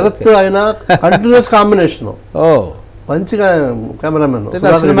శరత్. ఆయన కంటిన్యూస్ కాంబినేషన్. ఓ, మంచిగా కెమెరామెన్.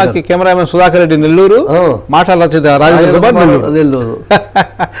 సినిమాకి కెమెరామెన్ సుధాకర్ రెడ్డి నెల్లూరు, మాట్లాడాల్సింది నెల్లూరు.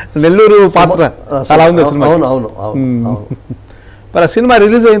 నెల్లూరు పాత్ర చాలా ఉంది సినిమా. అవును అవును అవును. మరి సినిమా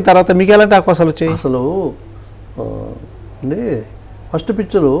రిలీజ్ అయిన తర్వాత మీకు ఎలాంటి అవకాశాలు వచ్చాయి? అసలు అంటే ఫస్ట్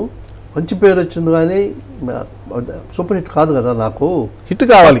పిక్చరు మంచి పేరు వచ్చింది, కానీ సూపర్ హిట్ కాదు కదా. నాకు హిట్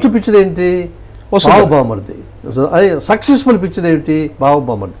కావాలి. ఫస్ట్ పిక్చర్ ఏంటి? బావమరిది. అదే సక్సెస్ఫుల్ పిక్చర్ ఏంటి?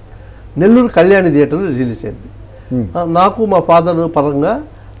 బావమరిది. నెల్లూరు కళ్యాణి థియేటర్ రిలీజ్ అయింది. నాకు మా ఫాదర్ పరంగా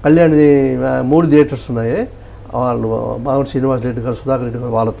కళ్యాణి 3 థియేటర్స్ ఉన్నాయి. వాళ్ళు బాగా శ్రీనివాస్ రెడ్డి గారు, సుధాకర్ రెడ్డి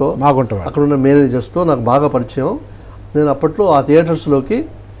గారు, వాళ్ళతో అక్కడ ఉన్న మేనేజర్స్తో నాకు బాగా పరిచయం. నేను అప్పట్లో ఆ థియేటర్స్లోకి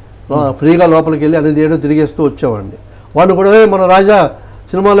ఫ్రీగా లోపలికి వెళ్ళి అన్ని థియేటర్ తిరిగేస్తూ వచ్చేవాడిని. వాళ్ళు కూడా మన రాజా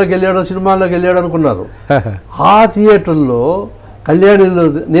సినిమాలోకి వెళ్ళాడు అనుకున్నారు. ఆ థియేటర్లో కళ్యాణిలో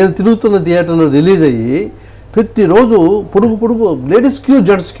నేను తిరుగుతున్న థియేటర్లో రిలీజ్ అయ్యి ప్రతిరోజు పొడుగు లేడీస్ క్యూ,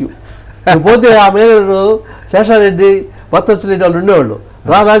 జెంట్స్ క్యూ. పోతే ఆ మేనేజరు శేషారెడ్డి, భర్తచ్చరెడ్డి వాళ్ళు ఉండేవాళ్ళు.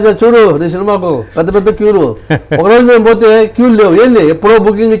 రాజా చూడు నీ సినిమాకు పెద్ద క్యూలు. ఒకరోజు మేము పోతే క్యూలు లేవు. ఏంది, ఎప్పుడో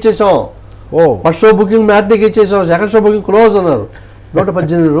బుకింగ్ ఇచ్చేసాం. ఫస్ట్ షో బుకింగ్ మ్యాట్నీకి ఇచ్చేసాం, సెకండ్ షో బుకింగ్ క్లోజ్ అన్నారు.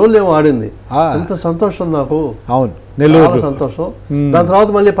 118 రోజులు ఏమో ఆడింది. ఎంత సంతోషం నాకు. అవును, చాలా సంతోషం. దాని తర్వాత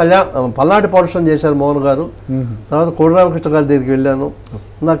మళ్ళీ పల్నాటి పౌరుషం చేశారు మోహన్ గారు. తర్వాత కోడిరామకృష్ణ గారి దగ్గరికి వెళ్ళాను.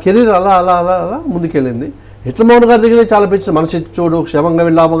 నా కెరీర్ అలా అలా అలా అలా ముందుకెళ్ళింది. హిట్లర్ మోహన్ గారి దగ్గర చాలా పిక్చర్స్, మనసి చూడు, క్షేమంగా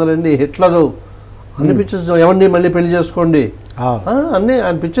వెళ్ళామగలండి, హిట్లరు, అన్ని పిక్చర్స్, ఎవరిని మళ్ళీ పెళ్లి చేసుకోండి, అన్ని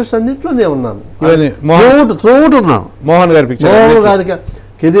ఆయన పిక్చర్స్ అన్నింటిలోనే ఉన్నాను. త్రూట్ ఉన్నాను. మోహన్ గారికి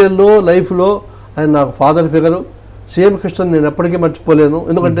కెరీర్లో, లైఫ్లో ఆయన నాకు ఫాదర్ ఫిగరు. సీఎం కృష్ణ నేను ఎప్పటికీ మర్చిపోలేను.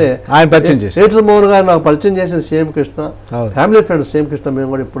 ఎందుకంటే థియేటర్ మోహన్ గారు నాకు పరిచయం చేసిన CM Krishna, family friend CM Krishna. మేము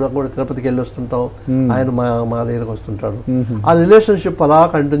కూడా ఇప్పుడు కూడా తిరుపతికి వెళ్ళి వస్తుంటాం, ఆయన మా దగ్గరకు వస్తుంటాడు. ఆ రిలేషన్షిప్ అలా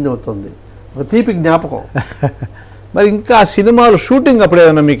కంటిన్యూ అవుతుంది, ఒక తీపి జ్ఞాపకం. మరి ఇంకా సినిమాలు షూటింగ్ అప్పుడు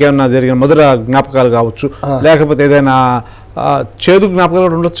ఏదైనా మీకు ఏమన్నా జరిగిన మధుర జ్ఞాపకాలు కావచ్చు, లేకపోతే ఏదైనా చేదు జ్ఞాపకాలు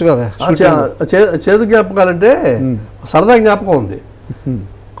కూడా ఉండొచ్చు కదా? చేదు జ్ఞాపకాలు అంటే సరదా జ్ఞాపకం ఉంది.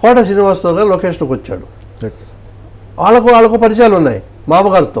 కోట శ్రీనివాసరావు గారు లొకేషన్కి వచ్చాడు. వాళ్ళకు పరిచయాలు ఉన్నాయి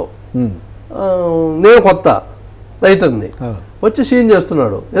మామగారితో. నేను కొత్త రైటర్ని. వచ్చి సీన్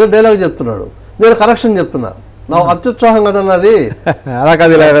చేస్తున్నాడు, ఏదో డైలాగ్ చెప్తున్నాడు, నేను కరెక్షన్ చెప్తున్నా. నాకు అత్యుత్సాహం కదన్నది.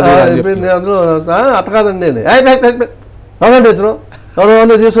 అందులో అట్ట కాదండి, ఎవరండి ఇతను,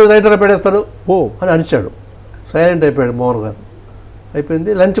 ఎవరో తీసుకుని రైటర్ పెట్టేస్తాడు అని అడిచాడు. సైలెంట్ అయిపోయాడు మోహన్ గారు.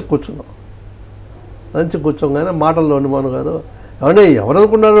 అయిపోయింది. లంచ్కి కూర్చోగానే మాటల్లోని మోహన్ గారు, ఏమండి ఎవరు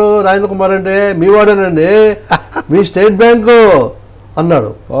అనుకున్నారు రాజేంద్ర కుమార్ అంటే? మీ వాడేనండి, మీ స్టేట్ బ్యాంకు అన్నాడు.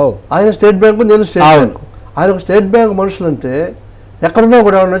 ఆయన స్టేట్ బ్యాంకు, నేను స్టేట్ బ్యాంకు. ఆయన స్టేట్ బ్యాంక్ మనుషులు అంటే ఎక్కడున్నా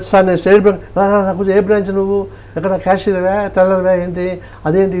కూడా వచ్చి, సార్ నేను స్టేట్ బ్యాంక్, నాకు ఏ బ్రాంచ్ నువ్వు, ఎక్కడ క్యాషియర్వా, టెల్లర్వా, ఏంటి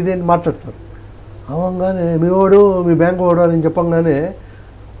అదేంటి ఇదేంటి మాట్లాడతారు. అవంగానే మీ వాడు, మీ బ్యాంకు వాడు అని చెప్పంగానే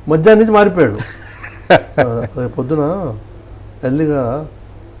మధ్యాహ్నం నుంచి మారిపోయాడు. రేపు పొద్దున ఎల్లిగా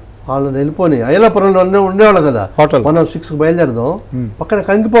వాళ్ళని వెళ్ళిపోయి ఐలాపురంలో ఉండేవాళ్ళు కదా, మనం 6కి బయలుదేరదాం, పక్కన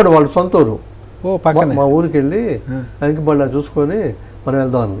కంకిపాడు వాళ్ళు సొంత ఊరు. మా ఊరికి వెళ్ళి కంకిపాడు చూసుకొని మనం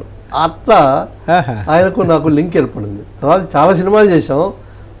వెళ్దాం అన్నారు. అట్లా ఆయనకు నాకు లింక్ ఏర్పడింది. తర్వాత చాలా సినిమాలు చేసాం.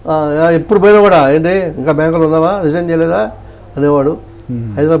 ఎప్పుడు పోయినా కూడా ఏంటి ఇంకా బ్యాంకులో ఉన్నావా, రిజైన్ చేయలేదా అనేవాడు.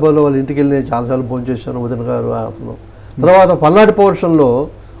 హైదరాబాద్లో వాళ్ళ ఇంటికి వెళ్ళి చాలాసార్లు ఫోన్ చేశాను, ఉదయన్ గారు అతను. తర్వాత పల్నాటి పౌరుషంలో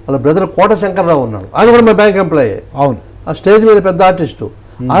వాళ్ళ బ్రదర్ కోట శంకర్రావు ఉన్నాడు, ఆయన కూడా మా బ్యాంక్ ఎంప్లాయీ. అవును, ఆ స్టేజ్ మీద పెద్ద ఆర్టిస్టు.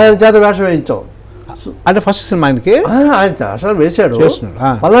 ఆయన చేత వేషం వేయించాం. అంటే ఫస్ట్ సినిమా ఆయనకి ఆయన వేషాలు వేశాడు.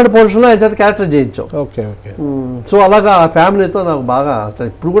 పల్నాటి పౌరుషంలో ఆయన చేత క్యారెక్టర్ చేయించాం. సో అలాగా ఆ ఫ్యామిలీతో నాకు బాగా.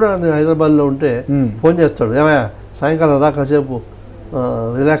 ఇప్పుడు కూడా నేను హైదరాబాద్లో ఉంటే ఫోన్ చేస్తాడు, ఏమయ్యా సాయంకాలం రా కాసేపు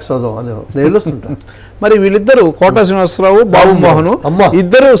రిలాక్స్ అవుదాం అని నేను వెళ్ళొస్తుంటాను. మరి వీళ్ళిద్దరు కోట శ్రీనివాసరావు, బాబు మోహన్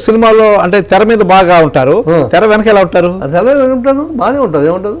ఇద్దరు సినిమాలో అంటే తెర మీద బాగా ఉంటారు, తెర వెనక ఎలా ఉంటారు? తెర వెనక ఉంటారు, బాగానే ఉంటారు.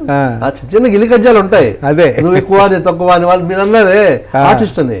 ఏముంటది, ఆ చిన్న గిలి కజ్జాలు ఉంటాయి. అదే నువ్వు ఎక్కువ అని తక్కువ అని వాళ్ళు మీరు అన్నారే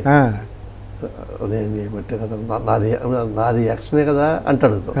ఆర్టిస్ట్ అని. నేనేమంటే కదా నాది యాక్షనే కదా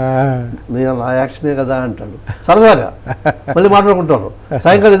అంటాడు, నేను నా యాక్షనే కదా అంటాడు. సరదాగా మళ్ళీ మాట్లాడుకుంటారు.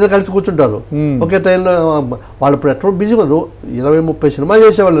 సాయంకాలం ఇద్దరు కలిసి కూర్చుంటారు ఒకే టైంలో. వాళ్ళు ఇప్పుడు ఎట్లా బిజీగా 20-30 సినిమాలు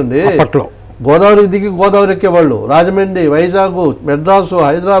చేసేవాళ్ళండి అప్పట్లో. గోదావరి దిగి గోదావరి ఎక్కేవాళ్ళు. రాజమండ్రి, వైజాగ్, మెడ్రాసు,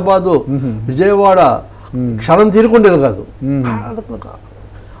 హైదరాబాదు, విజయవాడ క్షణం తీరుకుండేది కాదు.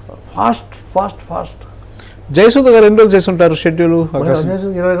 Fast fast fast. జయసుధ గారు ఎన్ని రోజులు చేస్తుంటారు షెడ్యూల్?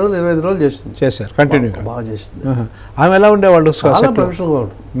 20 రోజులు 25 రోజులు చేస్తుంది. చేశారు కంటిన్యూగా. బాగా చేస్తుంది. ఆమె ఎలా ఉండేవాళ్ళు? చాలా ప్రొఫెషనల్గా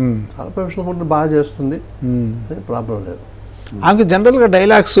ఉంటుంది. చాలా ప్రొఫెషనల్గా ఉంటుంది. బాగా చేస్తుంది. ప్రాబ్లం లేదు. ఆమెకి జనరల్గా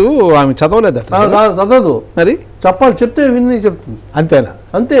డైలాగ్స్ ఆమె చదవలేదట. చదవదు. మరి చెప్పాలి, చెప్తే విని చెప్తుంది. అంతేనా?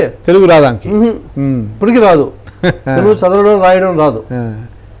 అంతే. తెలుగు రాదు ఆమెకి? ఇప్పటికి రాదు. తెలుగు చదవడం రాయడం రాదు.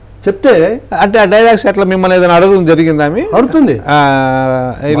 చెప్తే అంటే ఆ డైలాగ్స్ ఎట్లా మిమ్మల్ని ఏదైనా అడగడం జరిగింది? ఆమె అడుగుతుంది.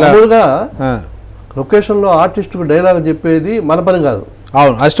 మామూలుగా లొకేషన్లో ఆర్టిస్ట్కు డైలాగ్ చెప్పేది మన పని కాదు.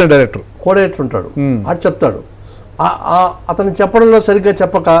 అవును, అసిస్టెంట్ డైరెక్టర్, కోడైరెక్టర్ ఉంటాడు, అటు చెప్తాడు. అతను చెప్పడంలో సరిగ్గా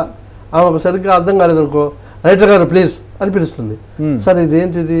చెప్పక ఆమె సరిగ్గా అర్థం కాలేదనుకో, రైటర్ గారు ప్లీజ్ అని పిలుస్తుంది. సార్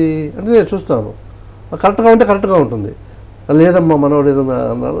ఇదేంటిది అంటే నేను చూస్తాను, కరెక్ట్గా ఉంటే కరెక్ట్గా ఉంటుంది. లేదమ్మా మనోడు ఏదన్నా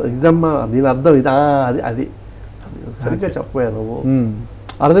అన్నారు, ఇదమ్మా దీని అర్థం ఇది, అది అది సరిగ్గా చెప్పపోయా నువ్వు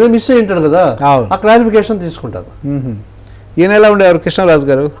అర్థమే మిస్ అయ్యి ఉంటాడు కదా, ఆ క్లారిఫికేషన్ తీసుకుంటారు. ఈయన ఎలా ఉండేవారు కృష్ణరాజు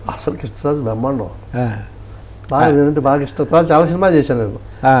గారు? అసలు కృష్ణరాజు బ్రహ్మాండం, బాగా నేనంటే బాగా ఇష్టం. తర్వాత చాలా సినిమా చేశాను నేను.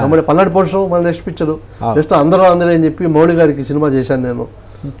 మళ్ళీ పల్నాడు పోషం, మళ్ళీ నెక్స్ట్ పిక్చరు, నెక్స్ట్ అందరూ అని చెప్పి మౌళి గారికి సినిమా చేశాను నేను.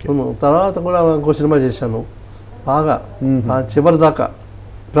 తర్వాత కూడా ఇంకో సినిమా చేశాను బాగా చివరి దాకా.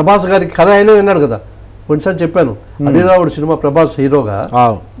 ప్రభాస్ గారికి కథ అయినా విన్నాడు కదా, కొన్నిసార్లు చెప్పాను. అడిరావుడు సినిమా ప్రభాస్ హీరోగా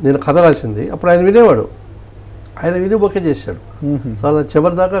నేను కథ రాసింది, అప్పుడు ఆయన వినేవాడు, ఆయన విని ఓకే చేశాడు. చాలా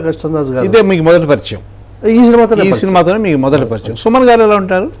చివరి దాకా కృష్ణరాజు గారు. ఇదే మీకు మొదటి పరిచయం? ఈ సినిమాతోనే మీకు మొదటి పరిచయం. సుమన్ గారు ఎలా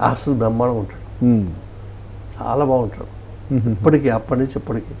ఉంటారు? అసలు బ్రహ్మాండంగా ఉంటాడు, చాలా బాగుంటాడు. ఇప్పటికీ అప్పటి నుంచి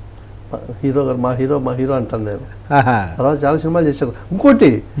ఇప్పటికీ హీరో గారు మా హీరో మా హీరో అంటాను నేను. తర్వాత చాలా సినిమాలు చేశాను.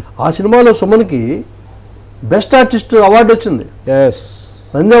 ఇంకోటి ఆ సినిమాలో సుమన్కి బెస్ట్ ఆర్టిస్ట్ అవార్డు వచ్చింది,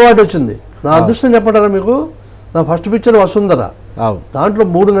 నంది అవార్డు వచ్చింది. నా అదృష్టం చెప్పంటారా మీకు, నా ఫస్ట్ పిక్చర్ వసుంధర, దాంట్లో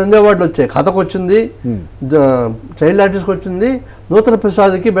 3 నంది అవార్డులు వచ్చాయి. కథకు వచ్చింది, చైల్డ్ ఆర్టిస్ట్కి వచ్చింది, నూతన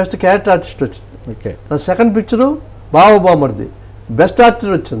ప్రసాద్కి బెస్ట్ క్యారెక్టర్ ఆర్టిస్ట్ వచ్చింది. నా సెకండ్ పిక్చరు బావమరిది, బెస్ట్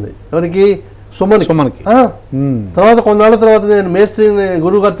ఆర్టిస్ట్ వచ్చింది. ఎవరికి? సుమన్కి. తర్వాత కొన్నాళ్ళ తర్వాత నేను మేస్త్రిని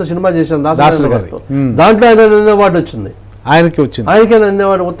గురువు గారితో సినిమా చేశాను, దాసరి గారితో. దాంట్లో ఆయన నంది అవార్డు వచ్చింది, ఆయనకే నంది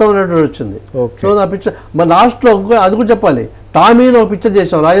అవార్డు ఉత్తమ నటుడు వచ్చింది. సో నా పిక్చర్ మా లాస్ట్లో అది కూడా చెప్పాలి, టామీని ఒక పిక్చర్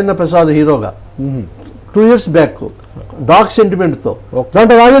చేసాం రాజేంద్ర ప్రసాద్ హీరోగా 2 years బ్యాక్, డాగ్ సెంటిమెంట్తో.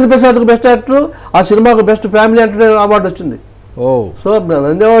 దాంట్లో రాజేంద్ర ప్రసాద్కు బెస్ట్ యాక్టర్, ఆ సినిమాకు బెస్ట్ ఫ్యామిలీ యాక్టర్ అవార్డు వచ్చింది. సో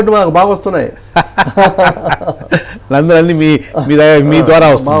నంది అవార్డు మాకు బాగా వస్తున్నాయి, నందులన్నీ మీ ద్వారా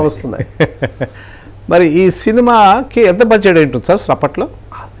బాగా వస్తున్నాయి. మరి ఈ సినిమాకి ఎంత బడ్జెట్ ఉంటుంది సార్ అప్పట్లో?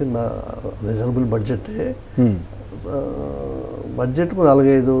 అది నా రీజనబుల్ బడ్జెటే. బడ్జెట్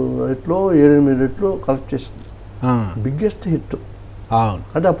 4-5 రెట్లు 7-8 రెట్లు కలెక్ట్ చేసింది. Biggest hit.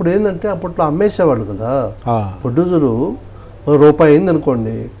 అంటే అప్పుడు ఏంటంటే అప్పట్లో అమ్మేసేవాళ్ళు కదా, ప్రొడ్యూసరు రూపాయి అయింది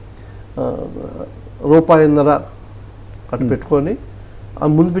అనుకోండి, ₹1.5 అటు పెట్టుకొని ఆ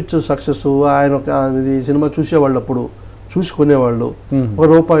ముందు పిక్చర్ సక్సెస్ ఆయన ఇది సినిమా చూసేవాళ్ళు, అప్పుడు చూసుకునేవాళ్ళు.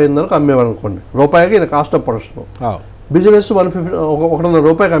 ₹1.5 అమ్మేవాడు అనుకోండి, రూపాయికి ఇది కాస్ట్ ఆఫ్ ప్రొడక్షన్. బిజినెస్ 150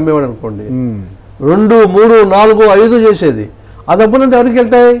 రూపాయికి అమ్మేవాడు అనుకోండి, 2, 3, 4, 5 చేసేది. ఆ డబ్బులంతా ఎవరికి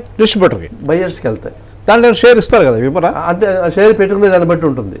వెళ్తాయి? డిస్ట్రిబ్యూటర్కి, బయ్యర్స్కి వెళ్తాయి. దాంట్లో షేర్ ఇస్తారు కదా, అంటే షేర్ పెట్టుకునే దాన్ని బట్టి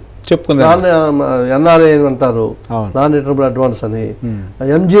ఉంటుంది. చెప్పుకునే దాన్ని ఎన్ఆర్ఐ అంటారు, నాన్ రిటర్నబుల్ అడ్వాన్స్ అని.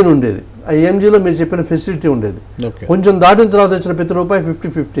 ఎంజీని ఉండేది, ఆ ఎంజీలో మీరు చెప్పిన ఫెసిలిటీ ఉండేది. కొంచెం దాటిన తర్వాత వచ్చిన ప్రతి రూపాయి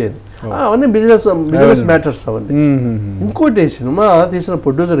 50-50 అని. అవన్నీ బిజినెస్ మ్యాటర్స్ అవన్నీ. ఇంకోటి సినిమా తీసిన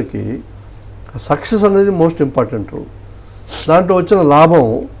ప్రొడ్యూసర్కి సక్సెస్ అనేది మోస్ట్ ఇంపార్టెంట్. దాంట్లో వచ్చిన లాభం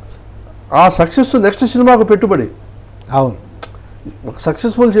ఆ సక్సెస్ నెక్స్ట్ సినిమాకు పెట్టుబడి. అవును,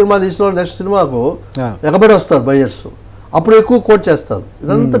 సక్సెస్ఫుల్ సినిమా తీసిన నెక్స్ట్ సినిమాకు ఎగబడి వస్తారు బయ్యర్స్, అప్పుడు ఎక్కువ కోట్ చేస్తారు.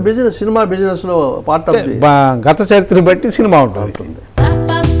 ఇదంతా బిజినెస్, సినిమా బిజినెస్ లో పార్ట్ ఆఫ్ ది గత చరిత్రను బట్టి సినిమా ఉంటుంది.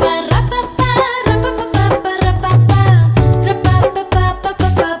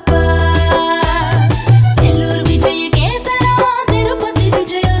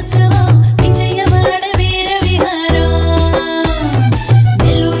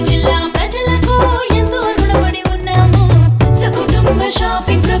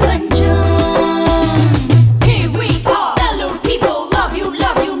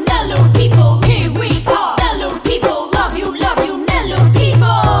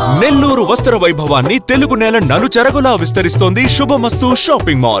 వస్త్ర వైభవాన్ని తెలుగు నేల నలుచెరగులా విస్తరిస్తోంది శుభమస్తు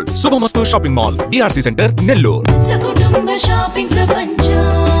షాపింగ్ మాల్. శుభమస్తు shopping mall, DRC centre, Nellore.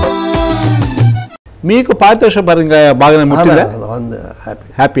 మీకు పారితోషికంగా బాగానే ముట్టిందా?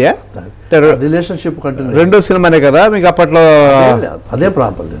 హ్యాపీయా? Relationship continue. రెండో సినిమానే కదా మీకు అప్పట్లో? అదే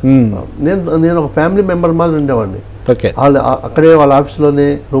ప్రాబ్లం. నేను ఒక ఫ్యామిలీ మెంబర్ మాదిరి ఉండేవాడిని. అక్కడే వాళ్ళ ఆఫీస్లోనే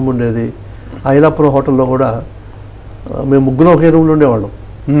రూమ్ ఉండేది. ఐలాపురం హోటల్లో కూడా మేము ముగ్గురు ఒకే రూమ్లో ఉండేవాళ్ళం,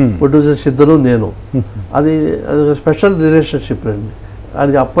 ప్రొడ్యూసర్స్ ఇద్దరు నేను. అది స్పెషల్ రిలేషన్షిప్ అండి.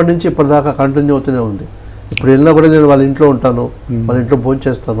 అది అప్పటి నుంచి ఇప్పటిదాకా కంటిన్యూ అవుతూనే ఉంది. ఇప్పుడు వెళ్ళినా కూడా నేను వాళ్ళ ఇంట్లో ఉంటాను, వాళ్ళ ఇంట్లో భోజనం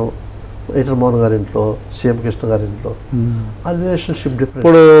చేస్తాను. ఎయిటర్ మోహన్ గారి ఇంట్లో, సీఎం కృష్ణ గారి ఇంట్లో. ఆ రిలేషన్షిప్ డిఫరెంట్.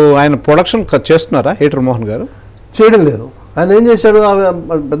 ఇప్పుడు ఆయన ప్రొడక్షన్ చేస్తున్నారా ఎయిటర్ మోహన్ గారు? చేయడం లేదు. ఆయన ఏం చేశాడు,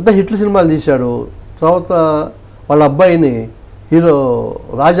 పెద్ద హిట్లు సినిమాలు తీశాడు. తర్వాత వాళ్ళ అబ్బాయిని, హీరో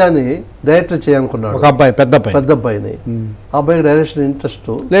రాజాని డైరెక్టర్ చేయాలనుకున్నాడు. ఒక అబ్బాయి, పెద్ద అబ్బాయిని. ఆ అబ్బాయికి డైరెక్షన్ ఇంట్రెస్ట్.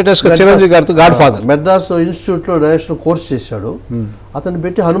 లేటెస్ట్ గా చిరంజీవి గారితో గాడ్ ఫాదర్ మెడ్రాస్ ఇన్స్టిట్యూట్లో డైరెక్షన్ కోర్స్ చేశాడు. అతన్ని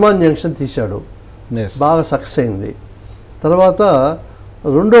పెట్టి హనుమాన్ జంక్షన్ తీశాడు, బాగా సక్సెస్ అయింది. తర్వాత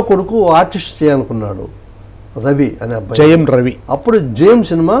రెండో కొడుకు ఆర్టిస్ట్ చేయాలనుకున్నాడు, రవి అనే అబ్బాయి, జయం రవి. అప్పుడు జయం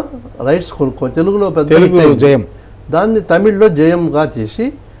సినిమా రైట్స్ కొనుక్కో, తెలుగులో పెద్ద జయం, దాన్ని తమిళ్లో జయంగా తీసి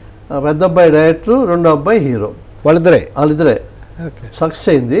పెద్ద అబ్బాయి డైరెక్టర్, రెండో అబ్బాయి హీరో, వాళ్ళిద్దరే సక్సెస్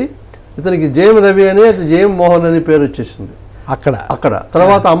అయింది. ఇతనికి జయం రవి అని, జయం మోహన్ అని పేరు వచ్చేసింది అక్కడ.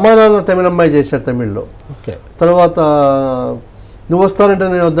 తర్వాత అమ్మా నాన్న తమిళ అమ్మాయి చేశాడు తమిళ్లో. తర్వాత నువ్వు వస్తానంటే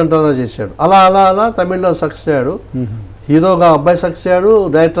నేను వద్దంటానా చేశాడు. అలా అలా అలా తమిళ్లో సక్సెస్ అయ్యాడు. హీరోగా అబ్బాయి సక్సెస్ అయ్యాడు,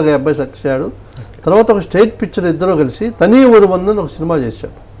 డైరెక్టర్గా అబ్బాయి సక్సెస్ అయ్యాడు. తర్వాత ఒక స్టేట్ పిక్చర్ ఇద్దరు కలిసి తనీ ఒరువన్ ఒక సినిమా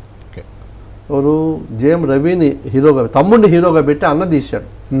చేశాడు. ఎవరు, జేఎం రవిని హీరోగా, తమ్ముడిని హీరోగా పెట్టి అన్న తీశాడు,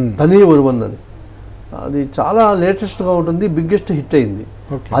 తనీ ఒరువన్ అని. అది చాలా లేటెస్ట్గా ఉంటుంది, బిగ్గెస్ట్ హిట్ అయింది.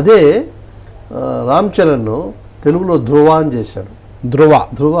 అదే రామ్ చరణ్ తెలుగులో ధ్రువ అని చేశాడు. ధ్రువ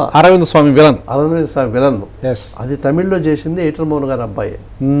అరవింద్ స్వామి విలన్. అది తమిళ్లో చేసింది ఎయిటర్ మోహన్ గారి అబ్బాయి.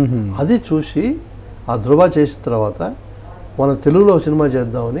 అది చూసి ఆ ధ్రువ చేసిన తర్వాత మనం తెలుగులో సినిమా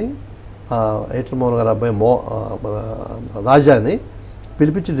చేద్దామని ఎయిటర్ మోహన్ గారి అబ్బాయి రాజాని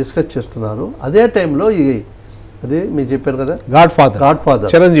పిలిపించి డిస్కస్ చేస్తున్నారు. అదే టైంలో అదే మీరు చెప్పారు కదా, God father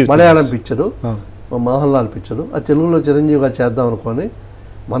Chiranjeevi Malayalam picture, Mohan Lal picture, ఆ తెలుగులో చిరంజీవి గారు చేద్దాం అనుకొని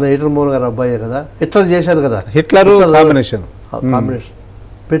మన ఎయిటర్ మోహన్ గారి అబ్బాయే కదా, హిట్లర్ చేశారు కదా, హిట్లర్ కాంబినేషన్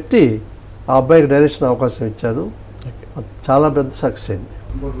పెట్టి ఆ అబ్బాయికి డైరెక్షన్ అవకాశం ఇచ్చారు. చాలా పెద్ద సక్సెస్ అయింది.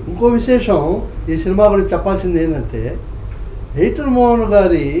 ఇంకో విశేషం ఈ సినిమా గురించి చెప్పాల్సింది ఏంటంటే, ఎయిటర్ మోహన్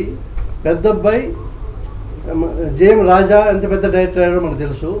గారి పెద్ద అబ్బాయి జేఎం రాజా ఎంత పెద్ద డైరెక్టర్ అయ్యాడో మనకు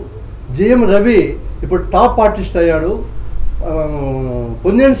తెలుసు. జేఎం రవి ఇప్పుడు టాప్ ఆర్టిస్ట్ అయ్యాడు.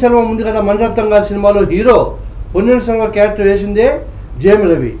 పొన్నియిన్ సెల్వం ఉంది కదా, మణిరత్నం గారి సినిమాలో hero, Ponniyin Selvam character వేసిందే JM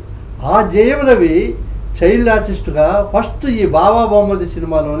Ravi. ఆ జేఎం రవి చైల్డ్ ఆర్టిస్ట్గా ఫస్ట్ ఈ బావా బొమ్మది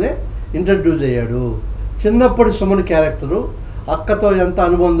సినిమాలోనే ఇంట్రడ్యూస్ అయ్యాడు. చిన్నప్పటి సుమన్ క్యారెక్టరు, అక్కతో ఎంత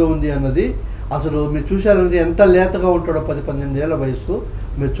అనుబంధం ఉంది అన్నది అసలు మీరు చూశారంటే ఎంత లేతగా ఉంటాడో, 10-12 ఏళ్ళ వయసు.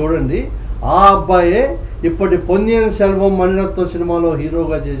 మీరు చూడండి, ఆ అబ్బాయే ఇప్పటి పొన్నియిన్ సెల్వం మణిరత్నం సినిమాలో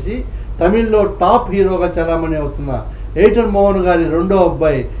హీరోగా చేసి తమిళ్లో టాప్ హీరోగా చలామణి అవుతున్న ఎయిటర్ మోహన్ గారి రెండో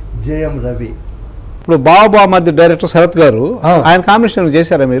అబ్బాయి జేఎం రవి. ఇప్పుడు బావమారిది డైరెక్టర్ శరత్ గారు, ఆయన కాంబినేషన్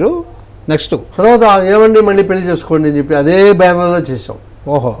చేశారా మీరు? నెక్స్ట్ తర్వాత ఏమండి మళ్ళీ పెళ్లి చేసుకోండి అని చెప్పి అదే బ్యానర్లో చేసాం.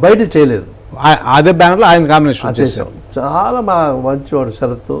 బయట చేయలేదు, అదే బ్యానర్లో ఆయన కాంబినేషన్ చేశారు. చాలా మంచివాడు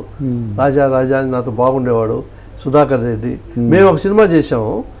శరత్. రాజా అని నాతో బాగుండేవాడు. సుధాకర్ రెడ్డి, మేము ఒక సినిమా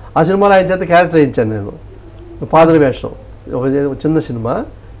చేసాము. ఆ సినిమాలో ఆయన చేత క్యారెక్టర్ వేయించాను నేను, ఫాదర్ వేషం. ఒక చిన్న సినిమా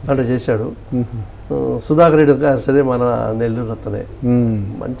అంటే చేశాడు. సుధాకర్ రెడ్డి గారు సరే, మన నెల్లూరు అతనే,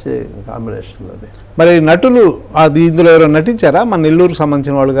 మంచి కాంబినేషన్ అది. మరి నటులు అది ఇందులో ఎవరు నటించారా? మన నెల్లూరుకు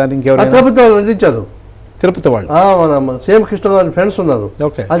సంబంధించిన వాళ్ళు కానీ ఇంకెవరు? తిరుపతి వాళ్ళు నటించారు. తిరుపతి వాళ్ళు మన సీఎం కృష్ణ గారి ఫ్రెండ్స్ ఉన్నారు,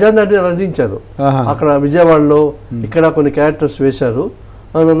 అజయ్ నటించారు. అక్కడ విజయవాడలో ఇక్కడ కొన్ని క్యారెక్టర్స్ వేశారు.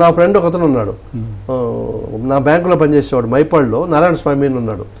 నా ఫ్రెండ్ ఒకతను ఉన్నాడు, నా బ్యాంకులో పనిచేసేవాడు, మైపాడులో నారాయణ స్వామి అని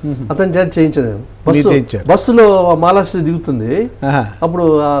ఉన్నాడు. అతని చేత చేయించాను నేను. బస్సులో మాలాశ్రీ దిగుతుంది, అప్పుడు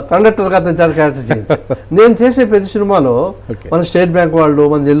కండక్టర్గా అతని చేత క్యారెక్టర్ చేయించాను. నేను చేసే ప్రతి సినిమాలో మన స్టేట్ బ్యాంక్ వాళ్ళు,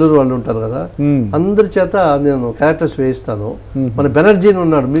 మన నెల్లూరు వాళ్ళు ఉంటారు కదా, అందరి చేత నేను క్యారెక్టర్స్ వేయిస్తాను. మన బెనర్జీ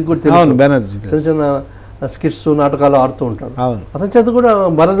ఉన్నాడు, మీకు కూడా తెలుసు, చిన్న చిన్న స్కిట్స్ నాటకాలు ఆడుతూ ఉంటాడు. అతని చేత కూడా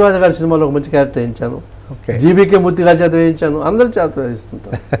భరద్వాజ గారి సినిమాలో ఒక మంచి క్యారెక్టర్ వేయించాను. జీబీకే మూర్తి గారి చేత వేయించాను. అందరి చేత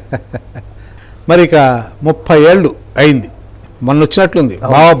వేయిస్తుంటాను. మరి ఇక 30 ఏళ్ళు అయింది, మొన్న వచ్చినట్లుంది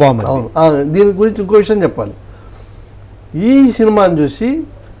బావా. దీని గురించి ఇంకో విషయం చెప్పాలి. ఈ సినిమాని చూసి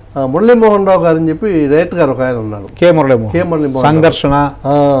మురళీమోహన్ రావు గారు అని చెప్పి డైరెక్టర్ గారు ఒక ఆయన ఉన్నాడు, కే మురళీమోహన్, సంఘర్షణ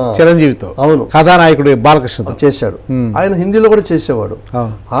చిరంజీవితో, అవును, కథానాయకుడు బాలకృష్ణ చేశాడు. ఆయన హిందీలో కూడా చేసేవాడు.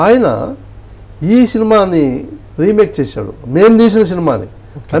 ఆయన ఈ సినిమాని రీమేక్ చేశాడు, మేము తీసిన సినిమాని,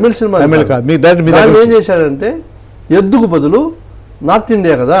 తమిళ సినిమా. ఏం చేశాడంటే, ఎద్దుకు బదులు నార్త్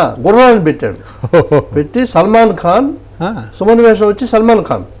ఇండియా కదా, గుర్రాన్ని పెట్టాడు. పెట్టి సల్మాన్ ఖాన్, సుమన్ వేషం వచ్చి సల్మాన్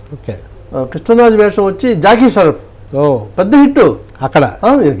ఖాన్, కృష్ణరాజు వేషం వచ్చి జాకీ షరఫ్. పెద్ద హిట్ అక్కడ.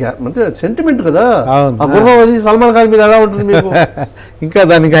 అంటే సెంటిమెంట్ కదా, ఆ గుర్రం అది సల్మాన్ ఖాన్ మీద ఎలా ఉంటుంది మీకు. ఇంకా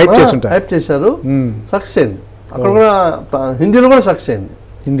దానికి హైప్ చేశారు, సక్సెస్ అయింది. అక్కడ కూడా హిందీలో కూడా సక్సెస్ అయింది.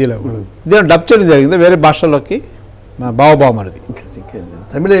 హిందీలో ఇదే డబ్ చేయడం జరిగింది వేరే భాషల్లోకి. బావమారిది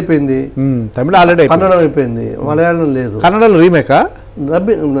తమిళ అయిపోయింది, తమిళ ఆల్రెడీ కన్నడం అయిపోయింది, మలయాళం లేదు. కన్నడలో రీమేకా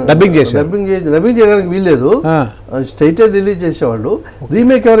డబ్బింగ్ చేయడానికి వీల్లేదు, స్ట్రైట్ రిలీజ్ చేసేవాళ్ళు.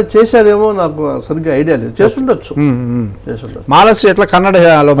 రీమేక్ ఎవరు చేశారేమో నాకు సరిగ్గా ఐడియా లేదు. చేస్తుండొచ్చు మాలసి ఎట్లా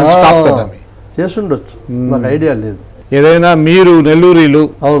కన్నడలో చేస్తుండొచ్చు, నాకు ఐడియా లేదు. ఏదైనా మీరు నెల్లూరిలు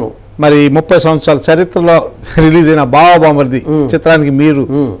అవును మరి 30 సంవత్సరాల చరిత్రలో రిలీజ్ అయిన బావ బామర్ది చిత్రానికి మీరు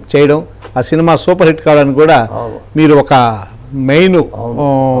చేయడం, ఆ సినిమా సూపర్ హిట్ కావడానికి కూడా మీరు ఒక మెయిన్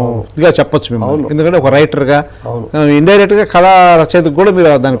గా చెప్పొచ్చు మిమ్మల్ని. ఎందుకంటే ఒక రైటర్ గా ఇండైరెక్ట్ గా కథా రచయితకు కూడా మీరు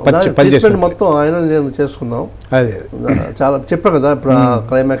దానికి పనిచేస్తారు. మొత్తం ఆయన నేను చేసుకున్నాం. అదే చాలా చెప్పా కదా, ఇప్పుడు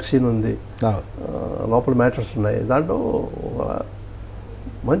క్లైమాక్స్ సీన్ ఉంది, లోపల మ్యాటర్స్ ఉన్నాయి. దాంట్లో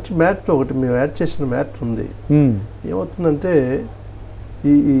మంచి మ్యాటర్ ఒకటి మేము యాడ్ చేసిన మ్యాటర్ ఉంది. ఏమవుతుందంటే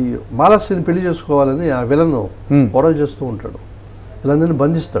ఈ మాలస్యని పెళ్లి చేసుకోవాలని ఆ విలను గొడవ చేస్తూ ఉంటాడు, వీళ్ళందరినీ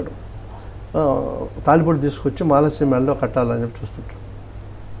బంధిస్తాడు. తాలిపొట్టు తీసుకొచ్చి మాలస్య మెడలో కట్టాలని చెప్పి చూస్తుంటాడు.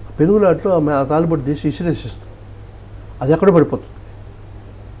 పెనుగులాట్లో ఆ తాలిపొట్టు తీసి ఇసిరేసిస్తుంది, అది ఎక్కడ పడిపోతుంది.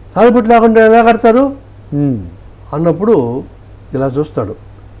 తాలిపొట్టు లేకుండా ఎలా కడతారు అన్నప్పుడు ఇలా చూస్తాడు,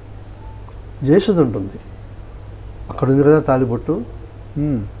 జయసుధ ఉంటుంది అక్కడ ఉంది కదా తాలిపొట్టు.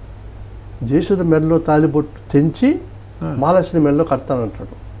 జయసుధ మెడలో తాలిపొట్టు తెంచి మాలస్యని మెడలో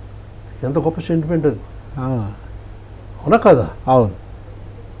కడతానంటాడు. ఎంత గొప్ప సెంటిమెంట్ అది, అవునా కదా? అవును.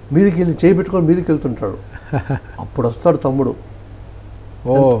 మీదికి వెళ్ళి చేయి పెట్టుకొని మీదికి వెళ్తుంటాడు. అప్పుడు వస్తాడు తమ్ముడు.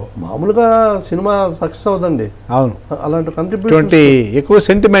 మామూలుగా సినిమా సక్సెస్ అవుదండి. అవును, అలాంటి కంట్రిబ్యూషన్ ఎక్కువ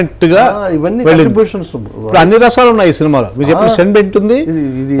సెంటిమెంట్ గా ఇవన్నీ కంట్రిబ్యూషన్స్. అన్ని రసాలు ఉన్నాయి ఈ సినిమాలో. మీరు చెప్పిన సెంటిమెంట్ ఉంది,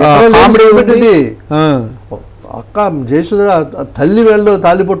 అక్క జయసుధ తల్లి మెడలో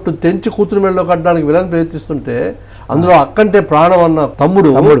తాలిపొట్టు తెంచి కూతురు మెడలో కట్టడానికి విలన్ ప్రయత్నిస్తుంటే అందులో అక్కంటే ప్రాణం అన్న తమ్ముడు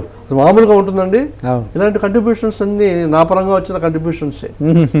మామూలుగా ఉంటుందండి. ఇలాంటి కంట్రిబ్యూషన్స్ అన్ని నా పరంగా వచ్చిన కంట్రిబ్యూషన్సే.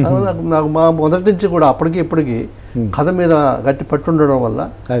 నాకు మా మొదటి నుంచి కూడా అప్పటికి ఇప్పటికి కథ మీద గట్టి పట్టుండడం వల్ల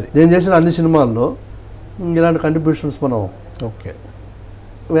నేను చేసిన అన్ని సినిమాల్లో ఇలాంటి కంట్రిబ్యూషన్స్ మనం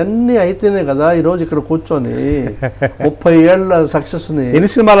ఇవన్నీ అయితేనే కదా ఈరోజు ఇక్కడ కూర్చొని 30 ఏళ్ళ సక్సెస్ని. ఎన్ని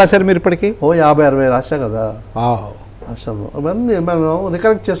సినిమాలు రాశారు మీరు ఇప్పటికి? 50-60 రాశా కదా. రాశాము. అవన్నీ మనం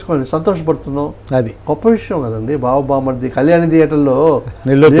రికలెక్ట్ చేసుకొని సంతోషపడుతున్నాం. అది గొప్ప విషయం కదండి. బామర్ది కళ్యాణి థియేటర్లో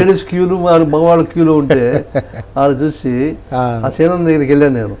లేడీస్ క్యూలు మగవాళ్ళ క్యూలు ఉంటే వాళ్ళు చూసి ఆ సేనం దగ్గరికి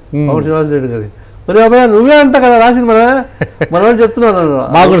వెళ్ళాను నేను, శ్రీనివాస రెడ్డి గారి. మరి అబ్బాయి నువ్వే అంట కదా రాసింది మన వాళ్ళు చెప్తున్నాను,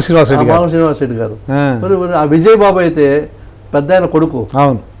 మాగుడు శ్రీనివాస రెడ్డి గారు. మరి ఆ విజయ్ బాబు అయితే పెద్ద ఆయన కొడుకు.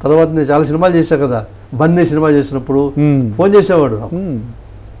 అవును. తర్వాత నేను చాలా సినిమాలు చేశా కదా, బన్నీ సినిమా చేసినప్పుడు ఫోన్ చేసేవాడు,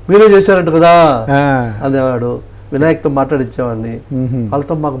 మీరే చేశారంట కదా అనేవాడు. వినాయక్తో మాట్లాడిచ్చేవాడిని.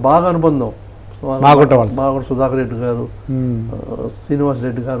 వాళ్ళతో మాకు బాగా అనుబంధం. మాగుంట సుధాకర్ రెడ్డి గారు, శ్రీనివాస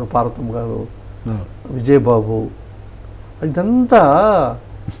రెడ్డి గారు, పార్వతమ్మ గారు, విజయ్ బాబు, ఇదంతా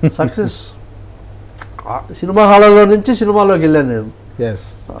సక్సెస్. సినిమా హాల్లో నుంచి సినిమాలోకి వెళ్ళాను నేను.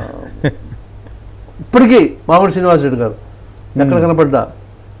 ఇప్పటికీ మాగుంట శ్రీనివాస రెడ్డి గారు ఎక్కడ కనపడ్డా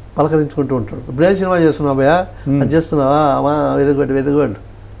పలకరించుకుంటూ ఉంటాడు. ఇప్పుడు ఏం సినిమా చేస్తున్నావు భయ్యా, అది చేస్తున్నావా, వెరీ గుడ్ వెరీ గుడ్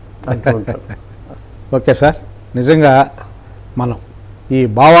అంటూ ఉంటాడు. ఓకే సార్, నిజంగా మనం ఈ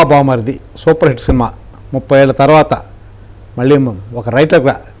బావా బామర్ది సూపర్ హిట్ సినిమా 30 ఏళ్ళ తర్వాత మళ్ళీ ఒక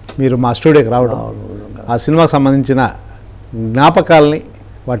రైటర్గా మీరు మా స్టూడియోకి రావడం, ఆ సినిమాకు సంబంధించిన జ్ఞాపకాలని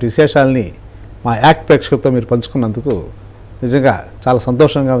వాటి విశేషాలని మా యాక్ట్ ప్రేక్షకులతో మీరు పంచుకున్నందుకు నిజంగా చాలా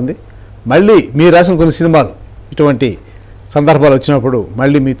సంతోషంగా ఉంది. మళ్ళీ మీరు రాసిన కొన్ని సినిమాలు ఇటువంటి సందర్భాలు వచ్చినప్పుడు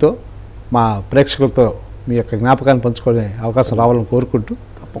మళ్ళీ మీతో మా ప్రేక్షకులతో మీ యొక్క జ్ఞాపకాన్ని పంచుకునే అవకాశం రావాలని కోరుకుంటూ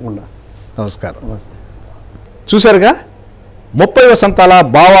తప్పకుండా నమస్కారం. చూశారుగా 30 వసంతాల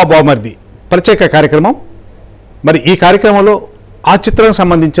బావా బామర్ది ప్రత్యేక కార్యక్రమం. మరి ఈ కార్యక్రమంలో ఆ చిత్రానికి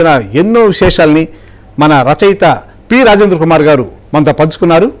సంబంధించిన ఎన్నో విశేషాలని మన రచయిత పి రాజేంద్ర కుమార్ గారు మనతో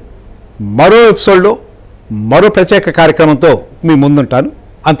పంచుకున్నారు. మరో ఎపిసోడ్లో మరో ప్రత్యేక కార్యక్రమంతో మీ ముందుంటాను.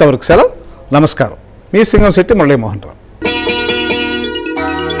 అంతవరకు సెలవు, నమస్కారం. మీ సింగంశెట్టి మురళీమోహన్ రావు.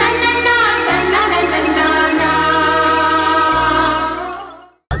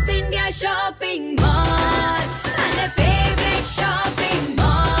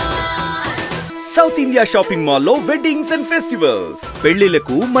 సౌత్ ఇండియా షాపింగ్ మాల్ లో వెడ్డింగ్స్ అండ్ ఫెస్టివల్స్,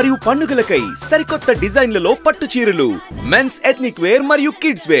 పెళ్లిలకు మరియు పండుగలకై సరికొత్త డిజైన్లలో పట్టు చీరలు, మెన్స్ ఎథ్నిక్ వేర్ మరియు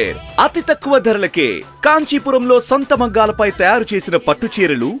కిడ్స్ వేర్ అతి తక్కువ ధరలకే. కాంచీపురంలో సొంత మగ్గాలపై తయారు చేసిన పట్టు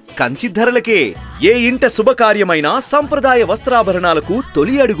చీరలు కంచి ధరలకే. ఏ ఇంట శుభకార్యమైన సంప్రదాయ వస్త్రాభరణాలకు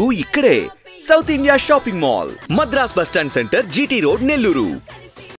తొలి అడుగు ఇక్కడే. South India shopping mall, Madras bus stand centre, GT road, Nellore.